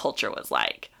what that culture was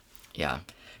like. Yeah,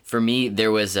 for me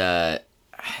there was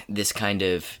this kind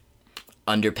of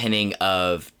underpinning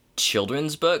of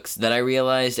children's books that I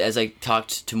realized as I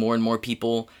talked to more and more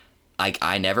people.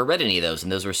 I never read any of those,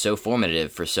 and those were so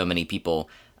formative for so many people.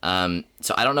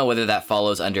 So I don't know whether that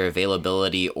follows under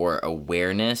availability or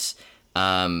awareness,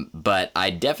 but I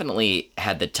definitely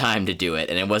had the time to do it,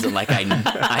 and it wasn't like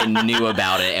I knew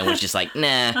about it and was just like,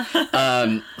 nah.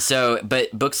 But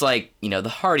books like, the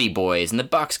Hardy Boys and the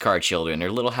Boxcar Children or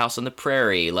Little House on the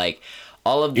Prairie, like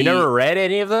all of these. You never read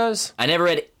any of those? I never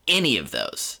read any of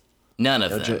those. None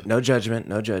of them. No judgment.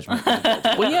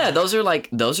 Well, yeah, those are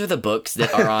the books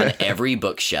that are on every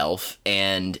bookshelf,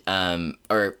 and a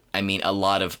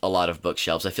lot of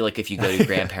bookshelves. I feel like if you go to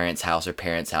grandparents' house or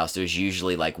parents' house, there's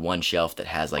usually like one shelf that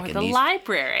has like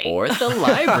library. Or the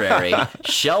library.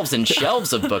 Shelves and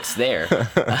shelves of books there.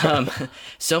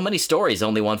 So many stories,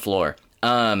 only one floor.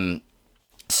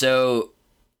 So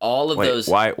all of those.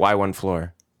 Why one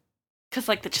floor? Because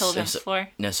like the children's floor.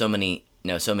 No, so many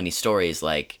stories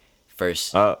like.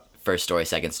 First story,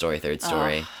 second story, third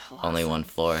story, only one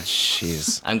floor.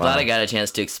 Jeez. I'm glad I got a chance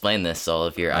to explain this so all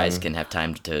of your eyes can have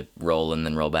time to roll and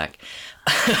then roll back.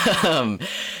 But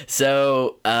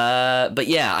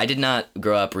yeah, I did not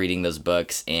grow up reading those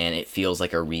books, and it feels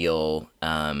like a real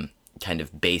kind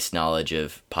of base knowledge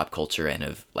of pop culture and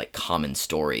of like common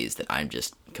stories that I'm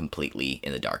just completely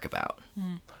in the dark about.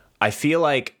 I feel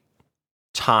like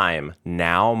time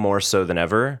now more so than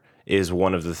ever is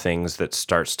one of the things that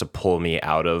starts to pull me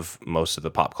out of most of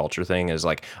the pop culture thing. Is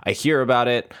like, I hear about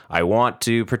it, I want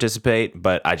to participate,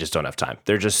 but I just don't have time.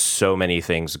 There are just so many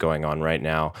things going on right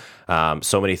now.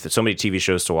 So many TV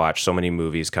shows to watch, so many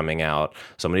movies coming out,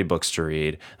 so many books to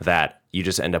read, that you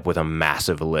just end up with a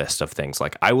massive list of things.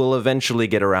 Like, I will eventually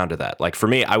get around to that. Like for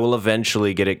me, I will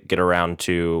eventually get around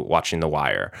to watching The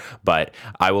Wire, but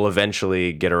I will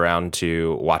eventually get around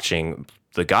to watching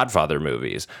the Godfather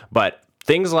movies. But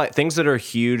things that are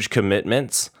huge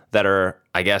commitments that are,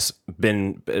 I guess,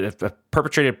 been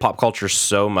perpetrated pop culture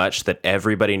so much that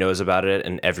everybody knows about it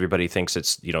and everybody thinks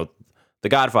it's, you know, The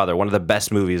Godfather, one of the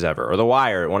best movies ever, or The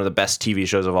Wire, one of the best TV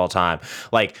shows of all time.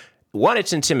 Like, one,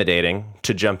 it's intimidating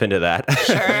to jump into that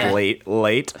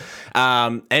late.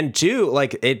 And two,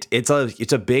 like it's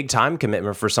a big time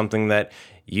commitment for something that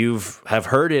have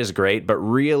heard is great, but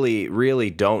really, really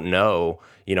don't know,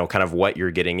 you know, kind of what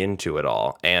you're getting into at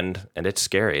all. And it's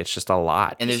scary. It's just a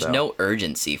lot. And there's no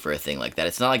urgency for a thing like that.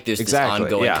 It's not like there's this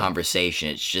ongoing conversation.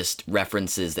 It's just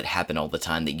references that happen all the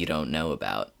time that you don't know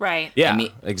about. Right. Yeah, I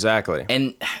mean, exactly.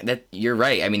 And that you're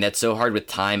right. I mean, that's so hard with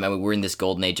time. I mean, we're in this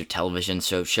golden age of television,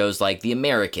 so shows like The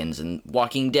Americans and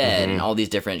Walking Dead and all these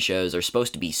different shows are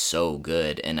supposed to be so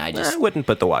good. And I wouldn't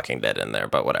put The Walking Dead in there,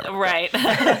 but whatever. Right.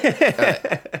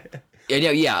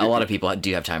 Yeah, a lot of people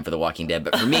do have time for The Walking Dead,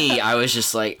 but for me, I was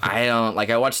just like,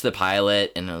 I watched the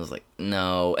pilot, and I was like,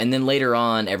 no. And then later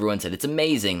on, everyone said, it's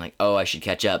amazing, like, oh, I should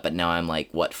catch up, but now I'm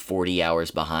like, 40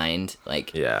 hours behind?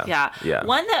 Like, Yeah.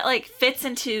 One that, like, fits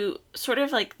into sort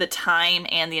of, like, the time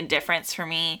and the indifference for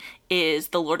me is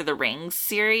the Lord of the Rings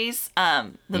series,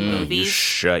 the movies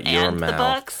shut your and mouth. the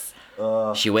books.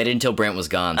 She waited until Brent was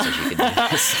gone so she could do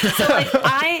this. So, like,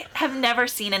 I have never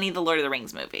seen any of the Lord of the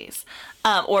Rings movies,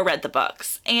 or read the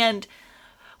books. And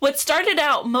what started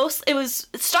out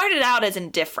it started out as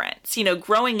indifference. You know,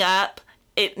 growing up,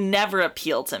 it never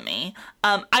appealed to me.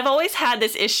 I've always had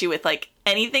this issue with, like,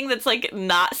 anything that's, like,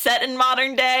 not set in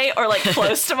modern day or, like,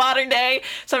 close to modern day.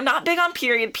 So I'm not big on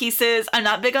period pieces. I'm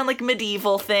not big on, like,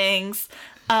 medieval things.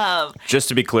 Just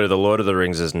to be clear, The Lord of the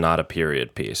Rings is not a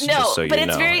period piece. No, just so but you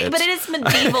it's know. but it is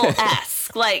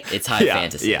medieval-esque. Like, it's high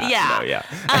fantasy. Yeah.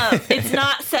 It's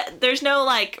not set. There's no,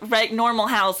 like, normal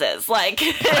houses. Like,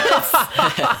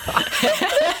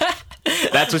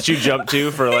 that's what you jump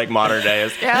to for, like, modern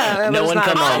days. Yeah, no one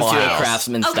comes to a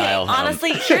craftsman style home.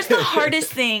 Honestly, here's the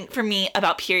hardest thing for me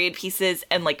about period pieces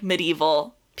and, like,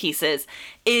 medieval pieces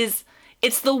is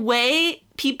it's the way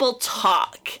people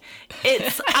talk.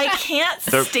 I can't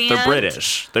stand. They're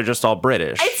British. They're just all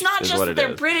British. It's not just that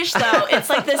they're British, though. It's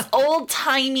like this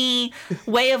old-timey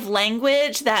way of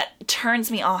language that turns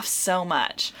me off so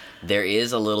much. There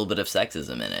is a little bit of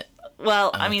sexism in it. Well,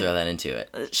 I mean, throw that into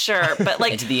it. Sure, but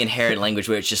like into the inherent language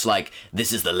where it's just like,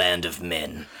 this is the land of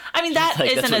men. I mean, that like,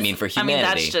 isn't that's what I mean for humanity. I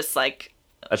mean, that's just like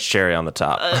that's cherry on the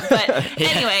top. But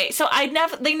anyway, so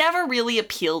they never really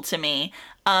appealed to me.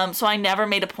 So I never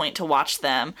made a point to watch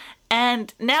them.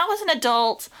 And now as an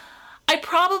adult, I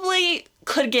probably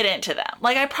could get into them.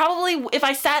 Like, if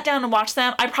I sat down and watched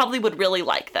them, I probably would really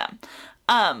like them.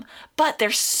 But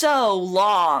they're so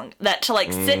long that to,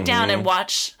 like, sit down and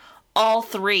watch all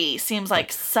three seems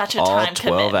like such a time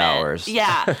commitment. 12 hours.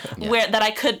 Yeah. That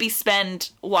I could be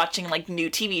spent watching, like, new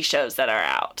TV shows that are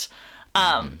out.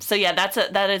 So yeah,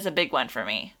 that is a big one for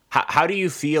me. How do you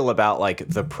feel about, like,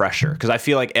 the pressure? Because I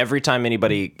feel like every time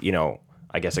anybody, you know,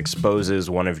 I guess exposes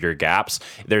one of your gaps,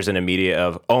 there's an immediate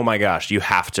of, oh my gosh, you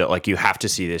have to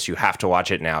see this, you have to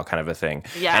watch it now kind of a thing.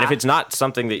 Yeah. And if it's not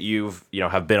something that you've, you know,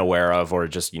 have been aware of or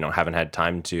just, you know, haven't had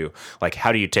time to, like,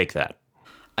 how do you take that?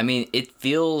 I mean,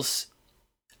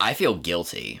 I feel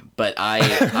guilty, but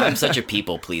I'm such a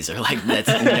people pleaser. Like,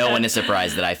 no one is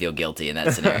surprised that I feel guilty in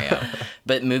that scenario.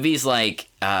 But movies like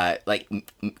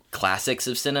classics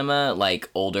of cinema, like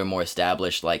older, more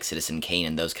established, like Citizen Kane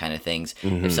and those kind of things.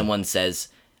 Mm-hmm. If someone says,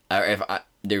 or if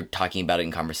they're talking about it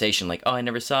in conversation, like, oh, I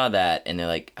never saw that, and they're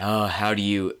like, oh, how do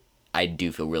you? I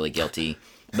do feel really guilty.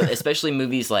 But especially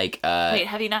movies like... Wait,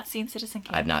 have you not seen Citizen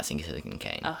Kane? I've not seen Citizen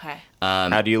Kane. Okay.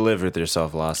 How do you live with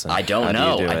yourself, Lawson? I don't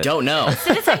know. I don't know.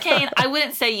 Citizen Kane, I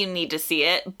wouldn't say you need to see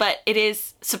it, but it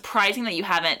is surprising that you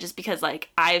haven't, just because, like,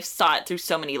 I've saw it through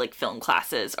so many, like, film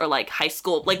classes or, like, high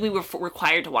school. Like, we were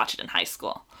required to watch it in high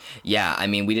school. Yeah, I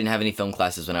mean, we didn't have any film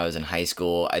classes when I was in high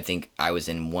school. I think I was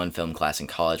in one film class in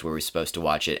college where we were supposed to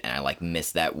watch it, and I, like,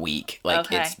 missed that week. Like,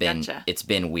 okay, it's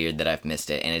been weird that I've missed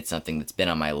it, and it's something that's been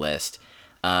on my list.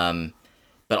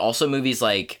 But also movies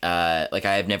like I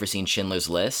have never seen Schindler's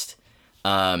List,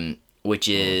 which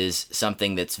is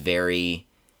something that's very,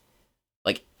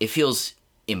 like, it feels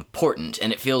important,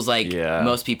 and it feels like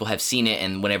most people have seen it,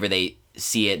 and whenever they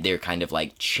see it, they're kind of,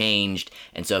 like, changed.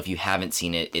 And so if you haven't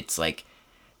seen it, it's like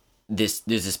there's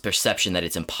this perception that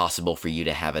it's impossible for you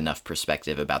to have enough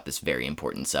perspective about this very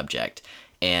important subject.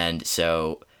 And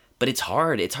so, but it's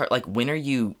hard. It's hard. Like, when are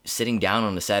you sitting down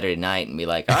on a Saturday night and be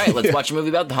like, all right, let's watch a movie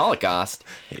about the Holocaust?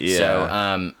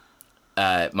 Yeah.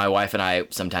 So, my wife and I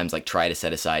sometimes, like, try to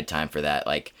set aside time for that.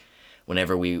 Like,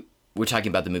 whenever we we're talking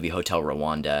about the movie Hotel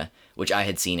Rwanda, which I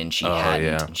had seen and she hadn't.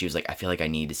 Yeah. And she was like, I feel like I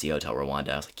need to see Hotel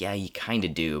Rwanda. I was like, yeah, you kind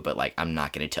of do, but like, I'm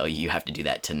not going to tell you have to do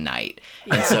that tonight.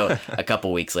 Yeah. And so a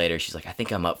couple weeks later, she's like, I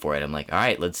think I'm up for it. I'm like, all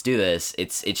right, let's do this.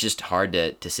 It's just hard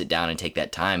to sit down and take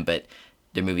that time, but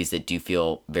they're movies that do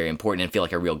feel very important and feel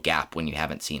like a real gap when you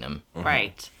haven't seen them. Mm-hmm.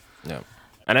 Right. Yeah.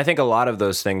 And I think a lot of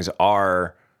those things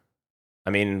are, I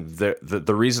mean,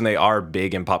 the reason they are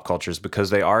big in pop culture is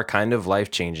because they are kind of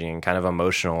life-changing and kind of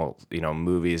emotional,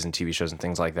 movies and TV shows and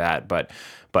things like that. But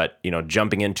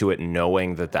jumping into it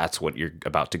knowing that that's what you're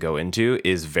about to go into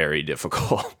is very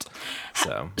difficult.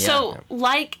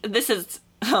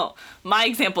 My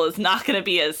example is not going to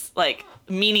be as like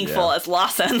meaningful as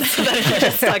Lawson's that I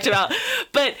just talked about.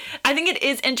 But I think it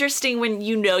is interesting when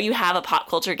you have a pop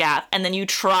culture gap and then you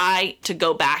try to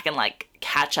go back and like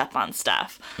catch up on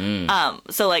stuff.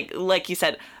 So like you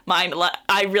said, mine,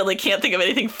 I really can't think of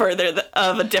anything further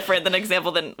of a different than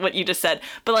example than what you just said.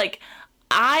 But like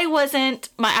I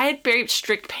had very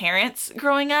strict parents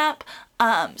growing up.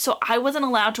 So I wasn't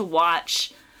allowed to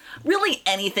watch really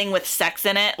anything with sex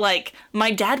in it. Like my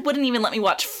dad wouldn't even let me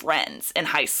watch Friends in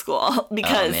high school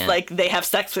because like they have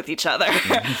sex with each other.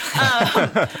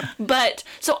 But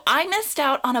so I missed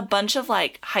out on a bunch of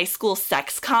like high school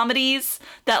sex comedies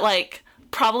that like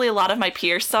probably a lot of my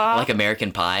peers saw. Like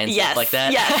American Pie and stuff like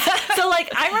that? Yes. So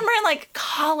like I remember in like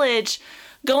college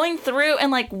going through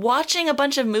and like watching a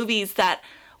bunch of movies that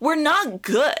were not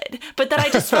good, but that I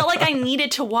just felt like I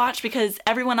needed to watch because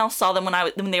everyone else saw them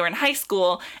when they were in high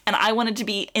school, and I wanted to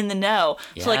be in the know.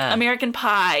 Yeah. So like American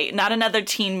Pie, Not Another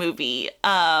Teen Movie.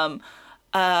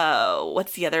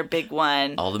 What's the other big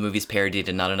one? All the movies parodied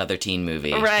in Not Another Teen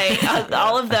Movie. Right,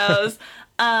 all of those.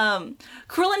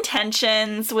 Cruel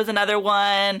Intentions was another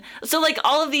one. So like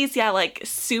all of these, like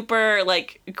super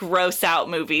like gross out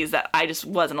movies that I just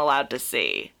wasn't allowed to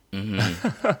see.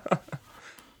 Mm-hmm.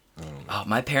 Oh,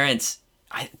 my parents,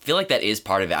 I feel like that is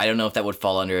part of it. I don't know if that would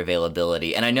fall under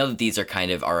availability. And I know that these are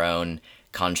kind of our own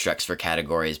constructs for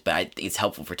categories, but it's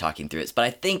helpful for talking through it. But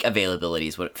I think availability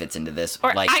is what fits into this.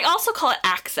 Or I also call it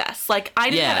access. Like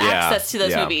I didn't have access to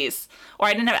those movies, or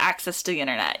I didn't have access to the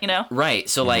internet, Right.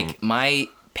 So like my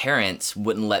parents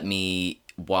wouldn't let me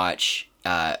watch,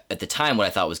 at the time, what I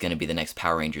thought was going to be the next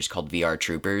Power Rangers called VR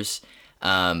Troopers.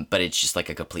 But it's just like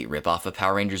a complete ripoff of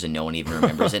Power Rangers and no one even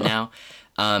remembers it now.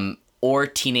 Or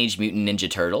Teenage Mutant Ninja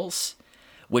Turtles,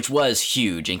 which was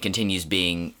huge and continues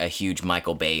being a huge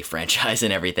Michael Bay franchise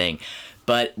and everything.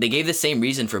 But they gave the same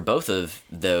reason for both of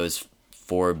those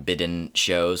forbidden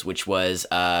shows, which was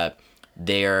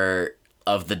they're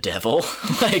of the devil.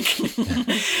 Like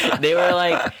they were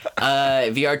like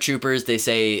VR Troopers, they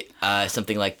say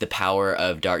something like the power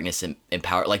of darkness and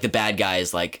power, like the bad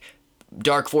guys like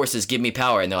dark forces give me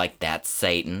power, and they're like, that's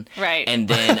Satan. Right. And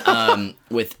then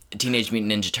with Teenage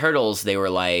Mutant Ninja Turtles, they were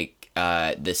like,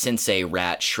 the sensei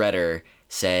rat Shredder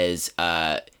says,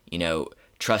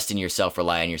 trust in yourself,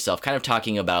 rely on yourself, kind of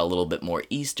talking about a little bit more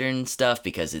Eastern stuff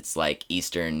because it's like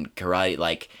Eastern karate,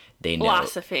 like they know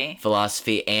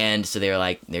philosophy. And so they're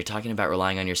like, they're talking about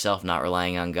relying on yourself, not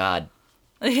relying on God.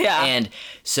 Yeah. And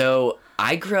so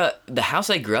the house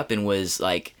I grew up in was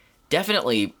like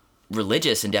definitely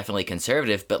religious and definitely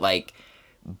conservative, but like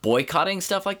boycotting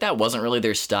stuff like that wasn't really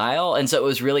their style. And so it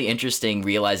was really interesting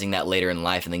realizing that later in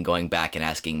life and then going back and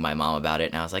asking my mom about it.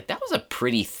 And I was like, that was a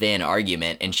pretty thin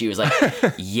argument. And she was like,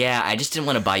 yeah, I just didn't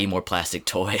want to buy you more plastic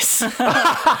toys. Well,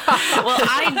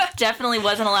 I definitely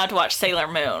wasn't allowed to watch Sailor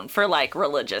Moon for like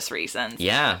religious reasons.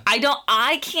 Yeah.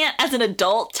 I can't as an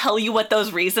adult tell you what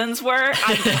those reasons were.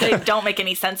 They don't make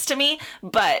any sense to me,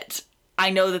 but I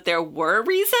know that there were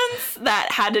reasons that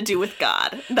had to do with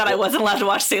God that I wasn't allowed to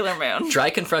watch Sailor Moon.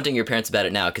 Try confronting your parents about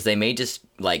it now, because they may just,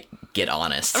 like, get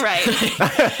honest. Right.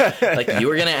 Like, you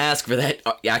were going to ask for that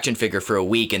action figure for a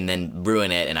week and then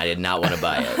ruin it, and I did not want to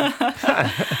buy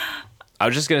it. I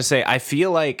was just going to say, I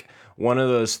feel like one of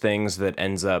those things that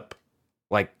ends up,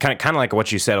 like, kind of like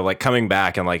what you said, of, like, coming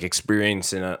back and, like,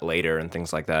 experiencing it later and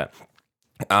things like that.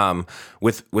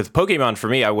 With Pokemon, for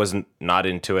me, I wasn't not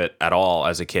into it at all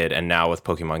as a kid, and now with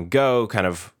Pokemon Go kind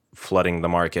of flooding the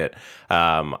market,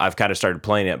 I've kind of started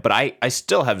playing it, but I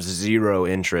still have zero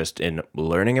interest in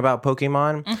learning about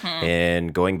Pokemon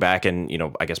and going back and,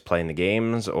 I guess playing the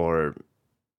games, or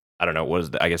I don't know,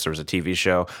 I guess there was a TV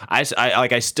show.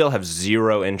 I still have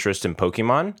zero interest in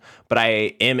Pokemon, but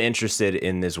I am interested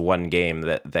in this one game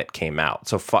that came out.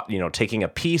 So, taking a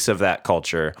piece of that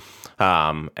culture,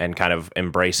 and kind of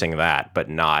embracing that, but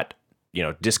not,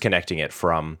 disconnecting it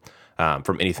from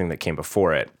anything that came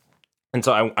before it. And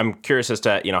so I'm curious as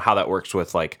to, how that works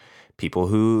with like people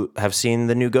who have seen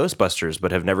the new Ghostbusters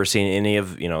but have never seen any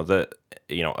of,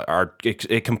 are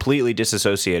completely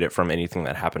disassociated from anything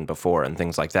that happened before and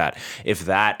things like that. If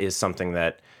that is something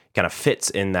that kind of fits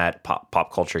in that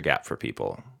pop culture gap for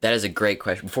people. That is a great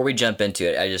question. Before we jump into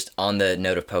it, on the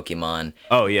note of Pokemon.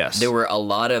 Oh, yes. There were a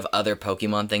lot of other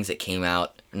Pokemon things that came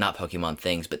out, not Pokemon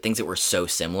things, but things that were so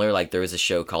similar. Like there was a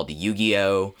show called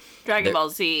Yu-Gi-Oh! Dragon Ball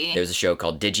Z. There was a show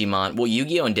called Digimon. Well,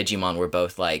 Yu-Gi-Oh! And Digimon were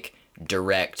both like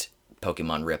direct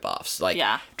Pokemon ripoffs. Like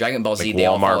Dragon Ball Z, like they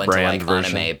all fall Walmart into brand like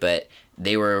version. anime, but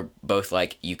they were both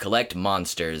like you collect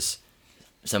monsters.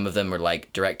 Some of them were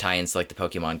like direct tie-ins to like the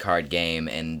Pokemon card game,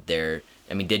 and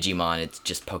Digimon, it's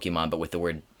just Pokemon, but with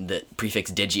the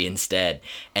prefix Digi instead.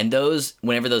 And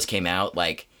whenever those came out,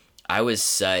 like, I was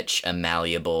such a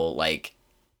malleable, like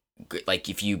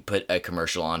if you put a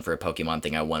commercial on for a Pokemon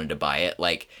thing, I wanted to buy it.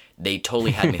 Like, they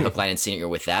totally had me hook, line, and sinker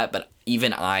with that, but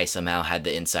even I somehow had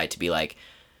the insight to be like,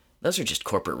 those are just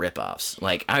corporate ripoffs.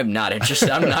 Like, I'm not interested.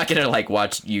 I'm not going to, like,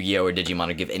 watch Yu-Gi-Oh! Or Digimon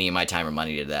or give any of my time or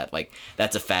money to that. Like,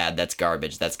 that's a fad. That's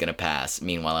garbage. That's going to pass.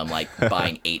 Meanwhile, I'm, like,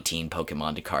 buying 18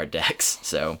 Pokemon to card decks.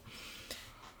 So,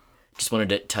 just wanted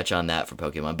to touch on that for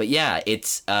Pokemon. But, yeah,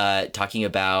 it's talking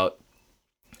about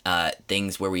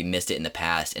things where we missed it in the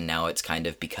past, and now it's kind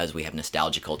of because we have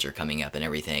nostalgia culture coming up and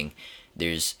everything.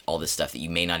 There's all this stuff that you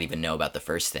may not even know about the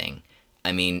first thing.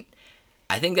 I mean,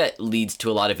 I think that leads to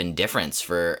a lot of indifference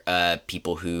for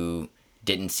people who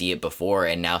didn't see it before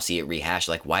and now see it rehashed.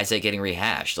 Like, why is that getting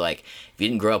rehashed? Like, if you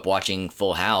didn't grow up watching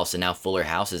Full House and now Fuller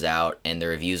House is out and the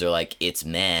reviews are like, it's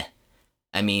meh.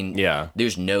 I mean,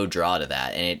 there's no draw to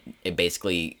that. And it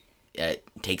basically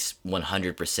takes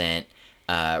 100%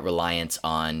 reliance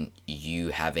on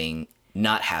you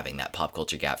not having that pop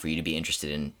culture gap for you to be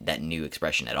interested in that new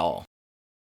expression at all.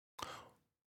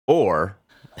 Or...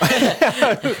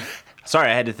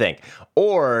 Sorry, I had to think.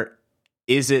 Or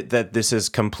is it that this is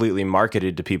completely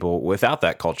marketed to people without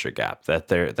that culture gap? That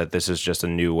this is just a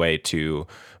new way to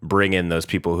bring in those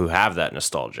people who have that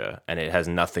nostalgia, and it has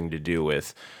nothing to do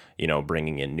with,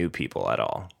 bringing in new people at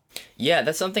all. Yeah,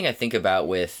 that's something I think about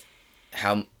with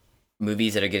how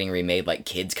movies that are getting remade, like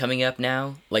kids coming up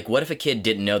now. Like, what if a kid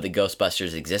didn't know that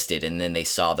Ghostbusters existed, and then they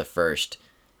saw the first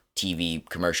TV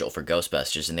commercial for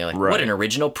Ghostbusters, and they're like, what an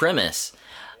original premise.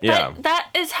 Yeah. But that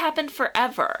has happened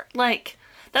forever. Like,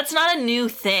 that's not a new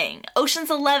thing.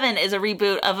 Ocean's 11 is a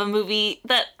reboot of a movie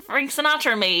that Frank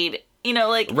Sinatra made.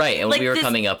 Right, and when we were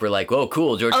coming up, we're like, "Whoa,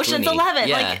 cool, George Ocean's Clooney."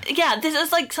 11, this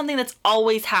is like something that's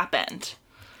always happened.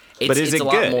 But is it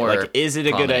good? Like, is it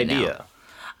a good idea? Now.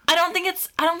 I don't think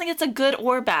it's a good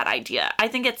or bad idea. I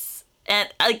think it's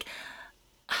I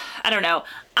don't know.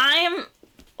 I'm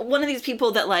one of these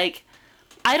people that like.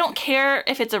 I don't care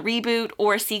if it's a reboot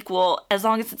or a sequel as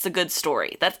long as it's a good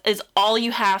story. That is all you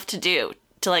have to do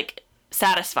to like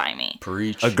satisfy me.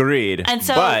 Preach. Agreed. And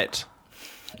so, but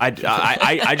I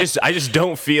just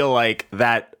don't feel like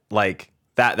that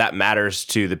matters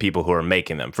to the people who are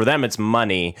making them. For them, it's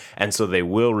money, and so they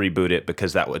will reboot it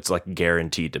because it's like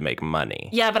guaranteed to make money.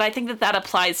 Yeah, but I think that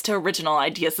applies to original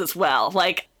ideas as well.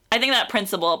 Like, I think that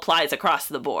principle applies across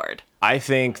the board. I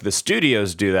think the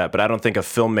studios do that, but I don't think a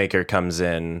filmmaker comes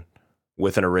in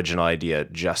with an original idea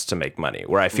just to make money.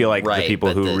 Where I feel like the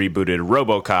people who rebooted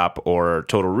RoboCop or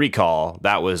Total Recall,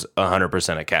 that was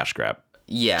 100% a cash grab.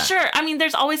 Yeah. Sure. I mean,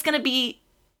 there's always going to be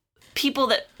people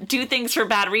that do things for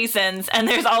bad reasons, and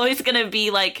there's always going to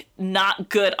be, like, not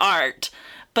good art.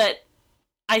 But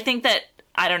I think that,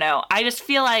 I don't know, I just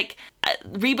feel like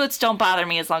reboots don't bother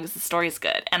me as long as the story's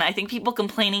good. And I think people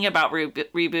complaining about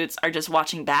reboots are just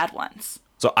watching bad ones.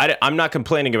 So I'm not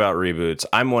complaining about reboots.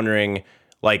 I'm wondering,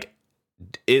 like,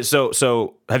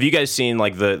 so have you guys seen,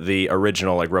 like, the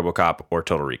original, like, RoboCop or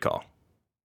Total Recall?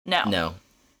 No.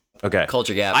 Okay.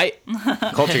 Culture gap.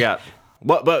 Culture gap.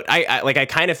 But I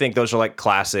kind of think those are, like,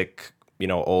 classic,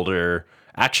 older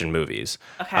action movies.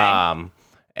 Okay.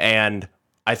 And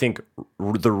I think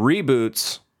the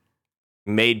reboots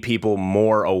made people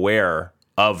more aware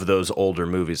of those older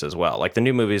movies as well. Like, the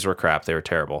new movies were crap, they were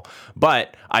terrible.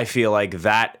 But I feel like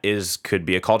that could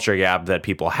be a culture gap that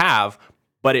people have,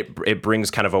 but it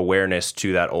brings kind of awareness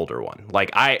to that older one.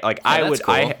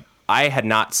 I had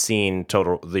not seen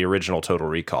the original Total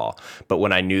Recall, but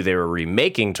when I knew they were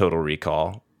remaking Total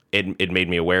Recall, it made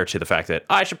me aware to the fact that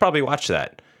I should probably watch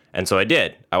that. And so I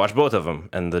did. I watched both of them,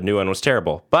 and the new one was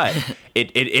terrible. But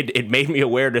it made me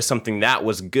aware to something that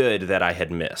was good that I had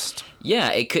missed.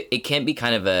 Yeah, it can be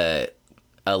kind of a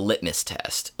litmus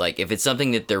test. Like, if it's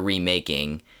something that they're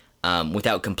remaking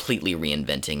without completely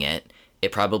reinventing it,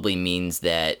 it probably means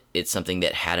that it's something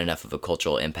that had enough of a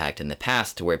cultural impact in the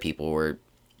past to where people were,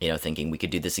 thinking we could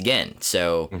do this again.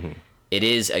 So it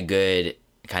is a good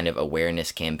kind of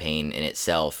awareness campaign in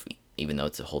itself, even though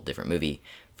it's a whole different movie,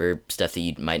 for stuff that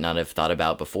you might not have thought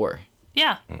about before.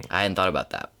 Yeah. I hadn't thought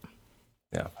about that.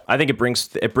 Yeah, I think it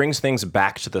brings things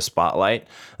back to the spotlight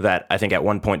that I think at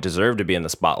one point deserved to be in the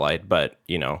spotlight, but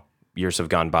years have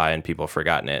gone by and people have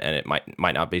forgotten it, and it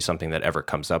might not be something that ever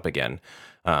comes up again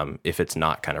if it's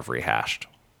not kind of rehashed.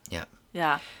 Yeah.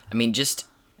 Yeah. I mean, just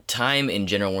time in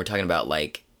general. When we're talking about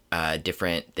like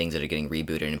different things that are getting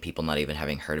rebooted and people not even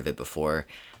having heard of it before,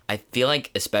 I feel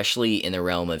like especially in the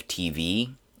realm of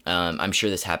TV, I'm sure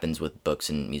this happens with books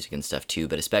and music and stuff too,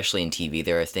 but especially in TV,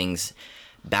 there are things.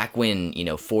 Back when,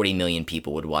 40 million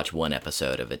people would watch one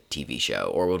episode of a TV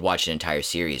show or would watch an entire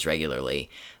series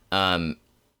regularly,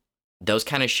 those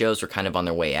kind of shows were kind of on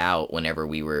their way out whenever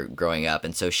we were growing up.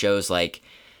 And so shows like,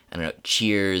 I don't know,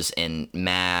 Cheers and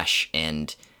MASH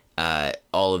and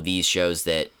all of these shows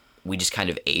that we just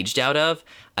kind of aged out of,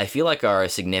 I feel like are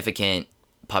significant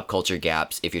pop culture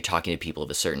gaps if you're talking to people of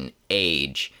a certain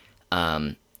age.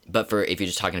 But if you're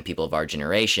just talking to people of our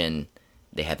generation,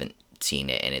 they haven't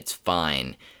seen it and it's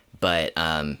fine. But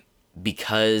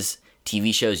because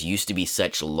TV shows used to be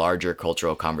such larger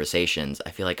cultural conversations, I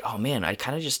feel like, oh man, I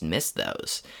kind of just missed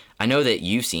those. I know that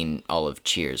you've seen all of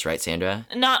Cheers, right, Sandra?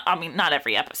 Not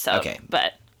every episode. Okay.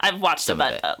 But I've watched Some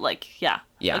of it.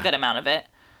 A good amount of it.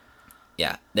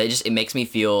 Yeah. It makes me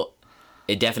feel,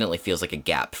 it definitely feels like a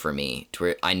gap for me to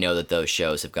where I know that those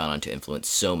shows have gone on to influence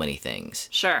so many things.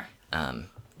 Sure. And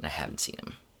I haven't seen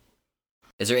them.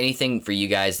 Is there anything for you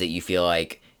guys that you feel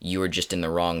like you were just in the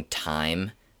wrong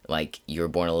time? Like you were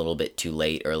born a little bit too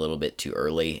late or a little bit too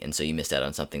early, and so you missed out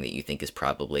on something that you think is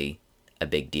probably a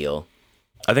big deal?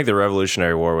 I think the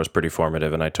Revolutionary War was pretty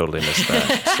formative, and I totally missed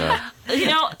that.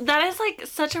 So. That is like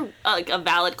such a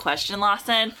valid question,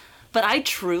 Lawson. But I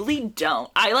truly don't.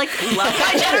 I love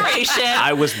my generation.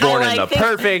 I was born in the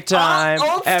perfect time.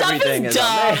 Old Everything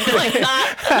stuff is dumb. Like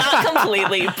not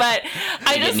completely, but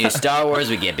We get new Star Wars.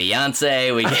 We get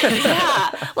Beyonce.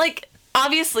 Yeah. Like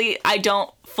obviously, I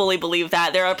don't fully believe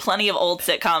that. There are plenty of old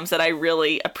sitcoms that I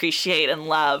really appreciate and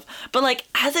love. But like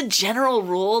as a general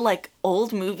rule, like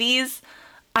old movies,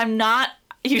 I'm not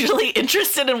usually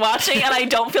interested in watching, and I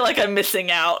don't feel like I'm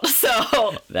missing out.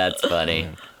 So that's funny.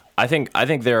 I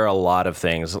think there are a lot of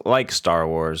things like Star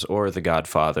Wars or The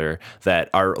Godfather that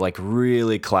are like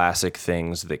really classic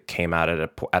things that came out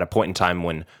at a point in time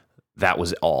when that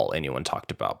was all anyone talked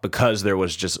about, because there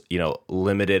was just,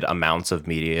 limited amounts of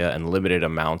media and limited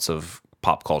amounts of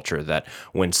pop culture, that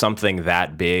when something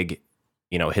that big,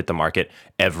 hit the market,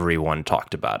 everyone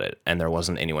talked about it and there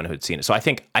wasn't anyone who had seen it. So I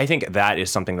think that is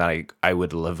something that I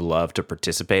would love to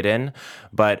participate in.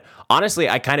 But honestly,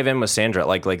 I kind of am with Sandra.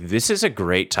 Like this is a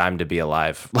great time to be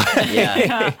alive.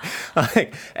 Yeah.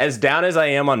 Like, as down as I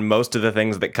am on most of the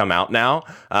things that come out now,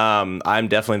 I'm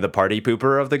definitely the party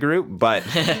pooper of the group. But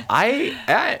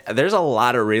there's a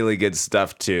lot of really good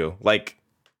stuff too. Like,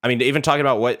 I mean, even talking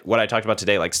about what I talked about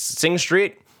today, like Sing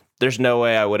Street, there's no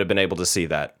way I would have been able to see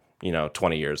that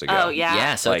 20 years ago. Oh, yeah.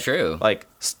 Yeah, so true. Like,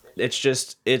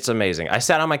 it's amazing. I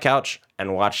sat on my couch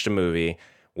and watched a movie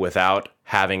without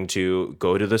having to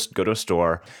go to a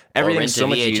store. Everything's so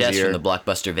much easier. From the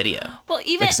Blockbuster Video. Well,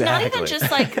 not even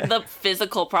just like the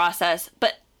physical process,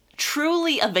 but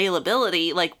truly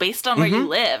availability, like based on where you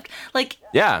lived. Like,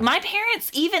 my parents,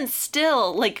 even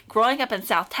still, like growing up in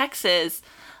South Texas,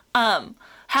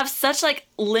 have such like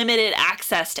limited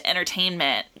access to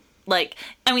entertainment. Like,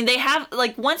 I mean, they have,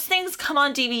 like, once things come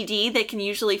on DVD, they can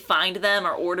usually find them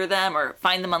or order them or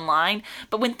find them online.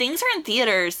 But when things are in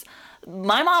theaters,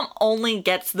 my mom only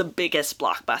gets the biggest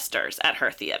blockbusters at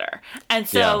her theater. And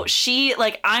so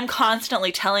I'm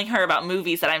constantly telling her about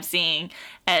movies that I'm seeing,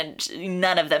 and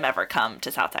none of them ever come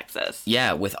to South Texas.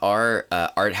 Yeah, with our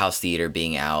art house theater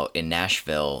being out in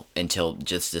Nashville until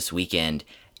just this weekend,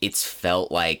 it's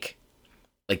felt like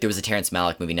there was a Terrence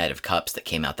Malick movie, Night of Cups, that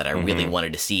came out that I really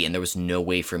wanted to see, and there was no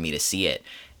way for me to see it.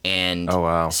 And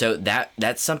so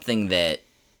that's something that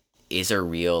is a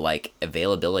real, like,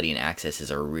 availability and access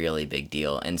is a really big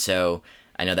deal. And so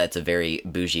I know that's a very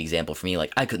bougie example for me.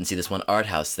 Like, I couldn't see this one art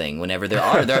house thing whenever there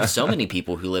are so many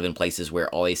people who live in places where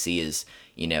all they see is,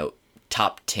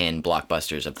 top 10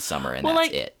 blockbusters of the summer, and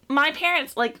that's it. My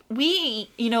parents, like, we,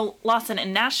 Lawson,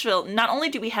 in Nashville, not only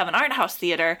do we have an art house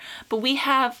theater, but we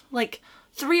have, like,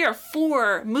 3 or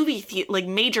 4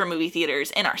 major movie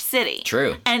theaters in our city.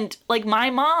 True. And like my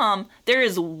mom, there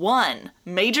is one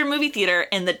major movie theater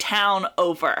in the town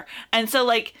over. And so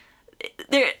like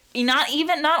they're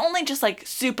not only just like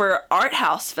super art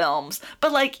house films,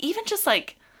 but like even just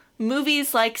like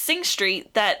movies like Sing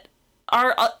Street that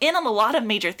are in a lot of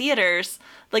major theaters,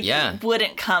 like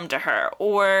wouldn't come to her.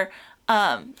 Or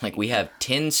Like we have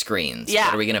 10 screens. Yeah.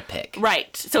 What are we going to pick?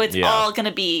 Right. So it's all going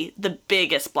to be the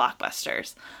biggest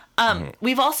blockbusters.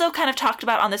 We've also kind of talked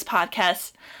about on this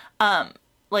podcast,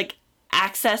 like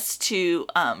access to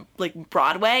like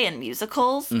Broadway and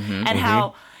musicals and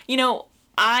how, you know,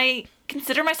 I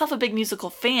consider myself a big musical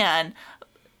fan.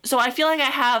 So I feel like I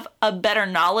have a better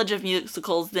knowledge of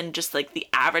musicals than just like the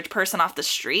average person off the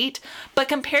street. But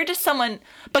compared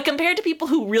to people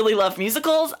who really love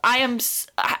musicals,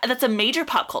 that's a major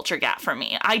pop culture gap for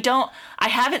me. I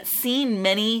haven't seen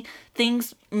many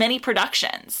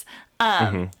productions.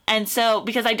 And so,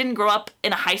 because I didn't grow up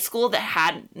in a high school that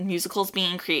had musicals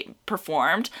being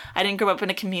performed, I didn't grow up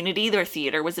in a community where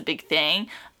theater was a big thing.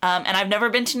 And I've never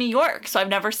been to New York, so I've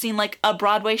never seen like a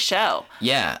Broadway show.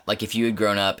 Yeah, like if you had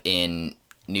grown up in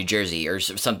New Jersey or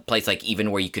some place like even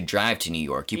where you could drive to New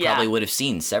York, you probably would have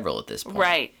seen several at this point.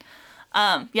 Right.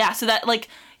 So that like,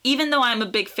 even though I'm a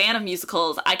big fan of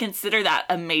musicals, I consider that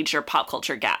a major pop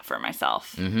culture gap for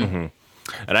myself. And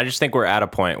I just think we're at a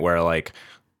point where like,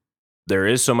 there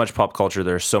is so much pop culture.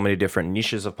 There's so many different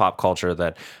niches of pop culture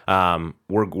that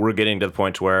we're getting to the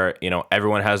point where, you know,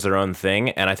 everyone has their own thing.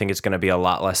 And I think it's going to be a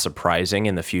lot less surprising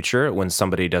in the future when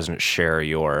somebody doesn't share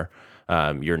your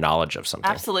knowledge of something.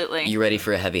 Absolutely. You ready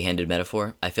for a heavy-handed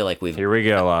metaphor? I feel like Here we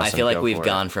go, Lawson. I feel like we've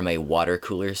gone from a water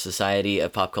cooler society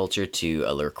of pop culture to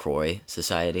a LaCroix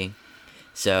society.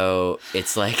 So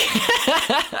it's like...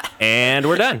 And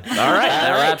we're done. All right.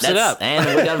 That wraps it up. And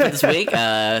we're done for this week.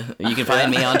 You can find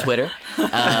me on Twitter.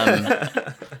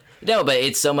 No, but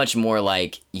it's so much more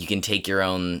like you can take your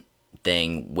own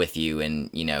thing with you and,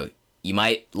 you know, you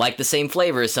might like the same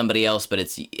flavor as somebody else,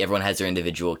 but everyone has their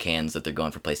individual cans that they're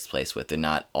going from place to place with. They're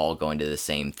not all going to the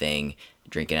same thing,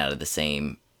 drinking out of the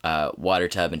same water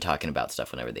tub and talking about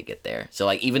stuff whenever they get there. So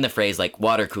like even the phrase like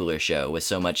water cooler show was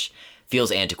so much... feels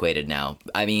antiquated now.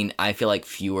 I mean, I feel like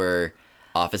fewer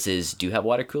offices do have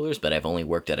water coolers, but I've only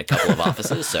worked at a couple of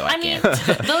offices, so I can't.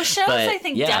 Those shows, I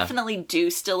think, definitely do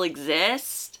still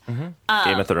exist.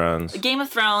 Game of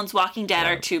Thrones, Walking Dead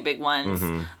are two big ones.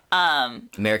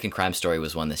 American Crime Story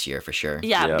was one this year for sure.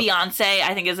 Yeah, Beyonce,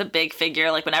 I think, is a big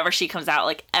figure. Like, whenever she comes out,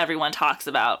 like, everyone talks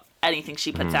about anything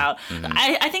she puts out.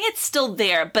 I think it's still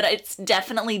there, but it's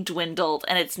definitely dwindled,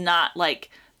 and it's not, like...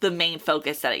 the main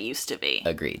focus that it used to be.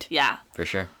 Agreed. Yeah. For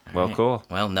sure. Well, cool.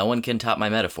 Well, no one can top my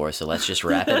metaphor, so let's just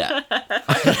wrap it up.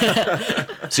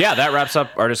 So yeah, that wraps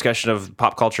up our discussion of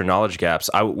pop culture knowledge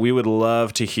gaps. We would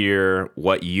love to hear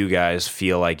what you guys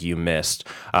feel like you missed,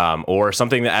 or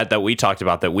something that we talked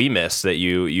about that we missed that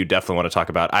you definitely want to talk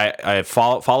about. I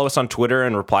follow us on Twitter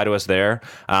and reply to us there,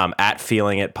 at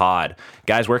FeelingItPod.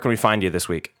 Guys, where can we find you this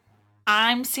week?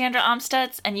 I'm Sandra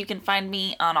Amstutz, and you can find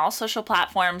me on all social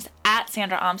platforms at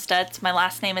Sandra Amstutz. My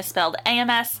last name is spelled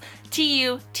Amstutz.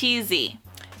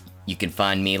 You can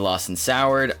find me, Lawson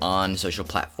Soward, on social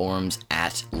platforms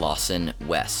at Lawson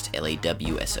West,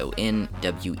 LAWSONWEST.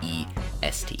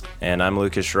 And I'm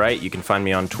Lucas Wright. You can find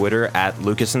me on Twitter at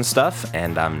Lucas and Stuff,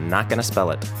 and I'm not going to spell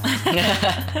it.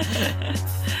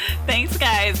 Thanks,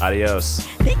 guys. Adios.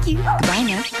 Thank you. Goodbye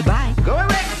now. Goodbye. Go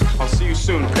away. I'll see you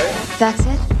soon, okay? That's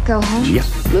it? Go home?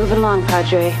 Move it along,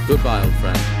 Padre. Goodbye, old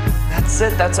friend. That's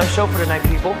it. That's our show for tonight,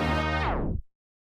 people.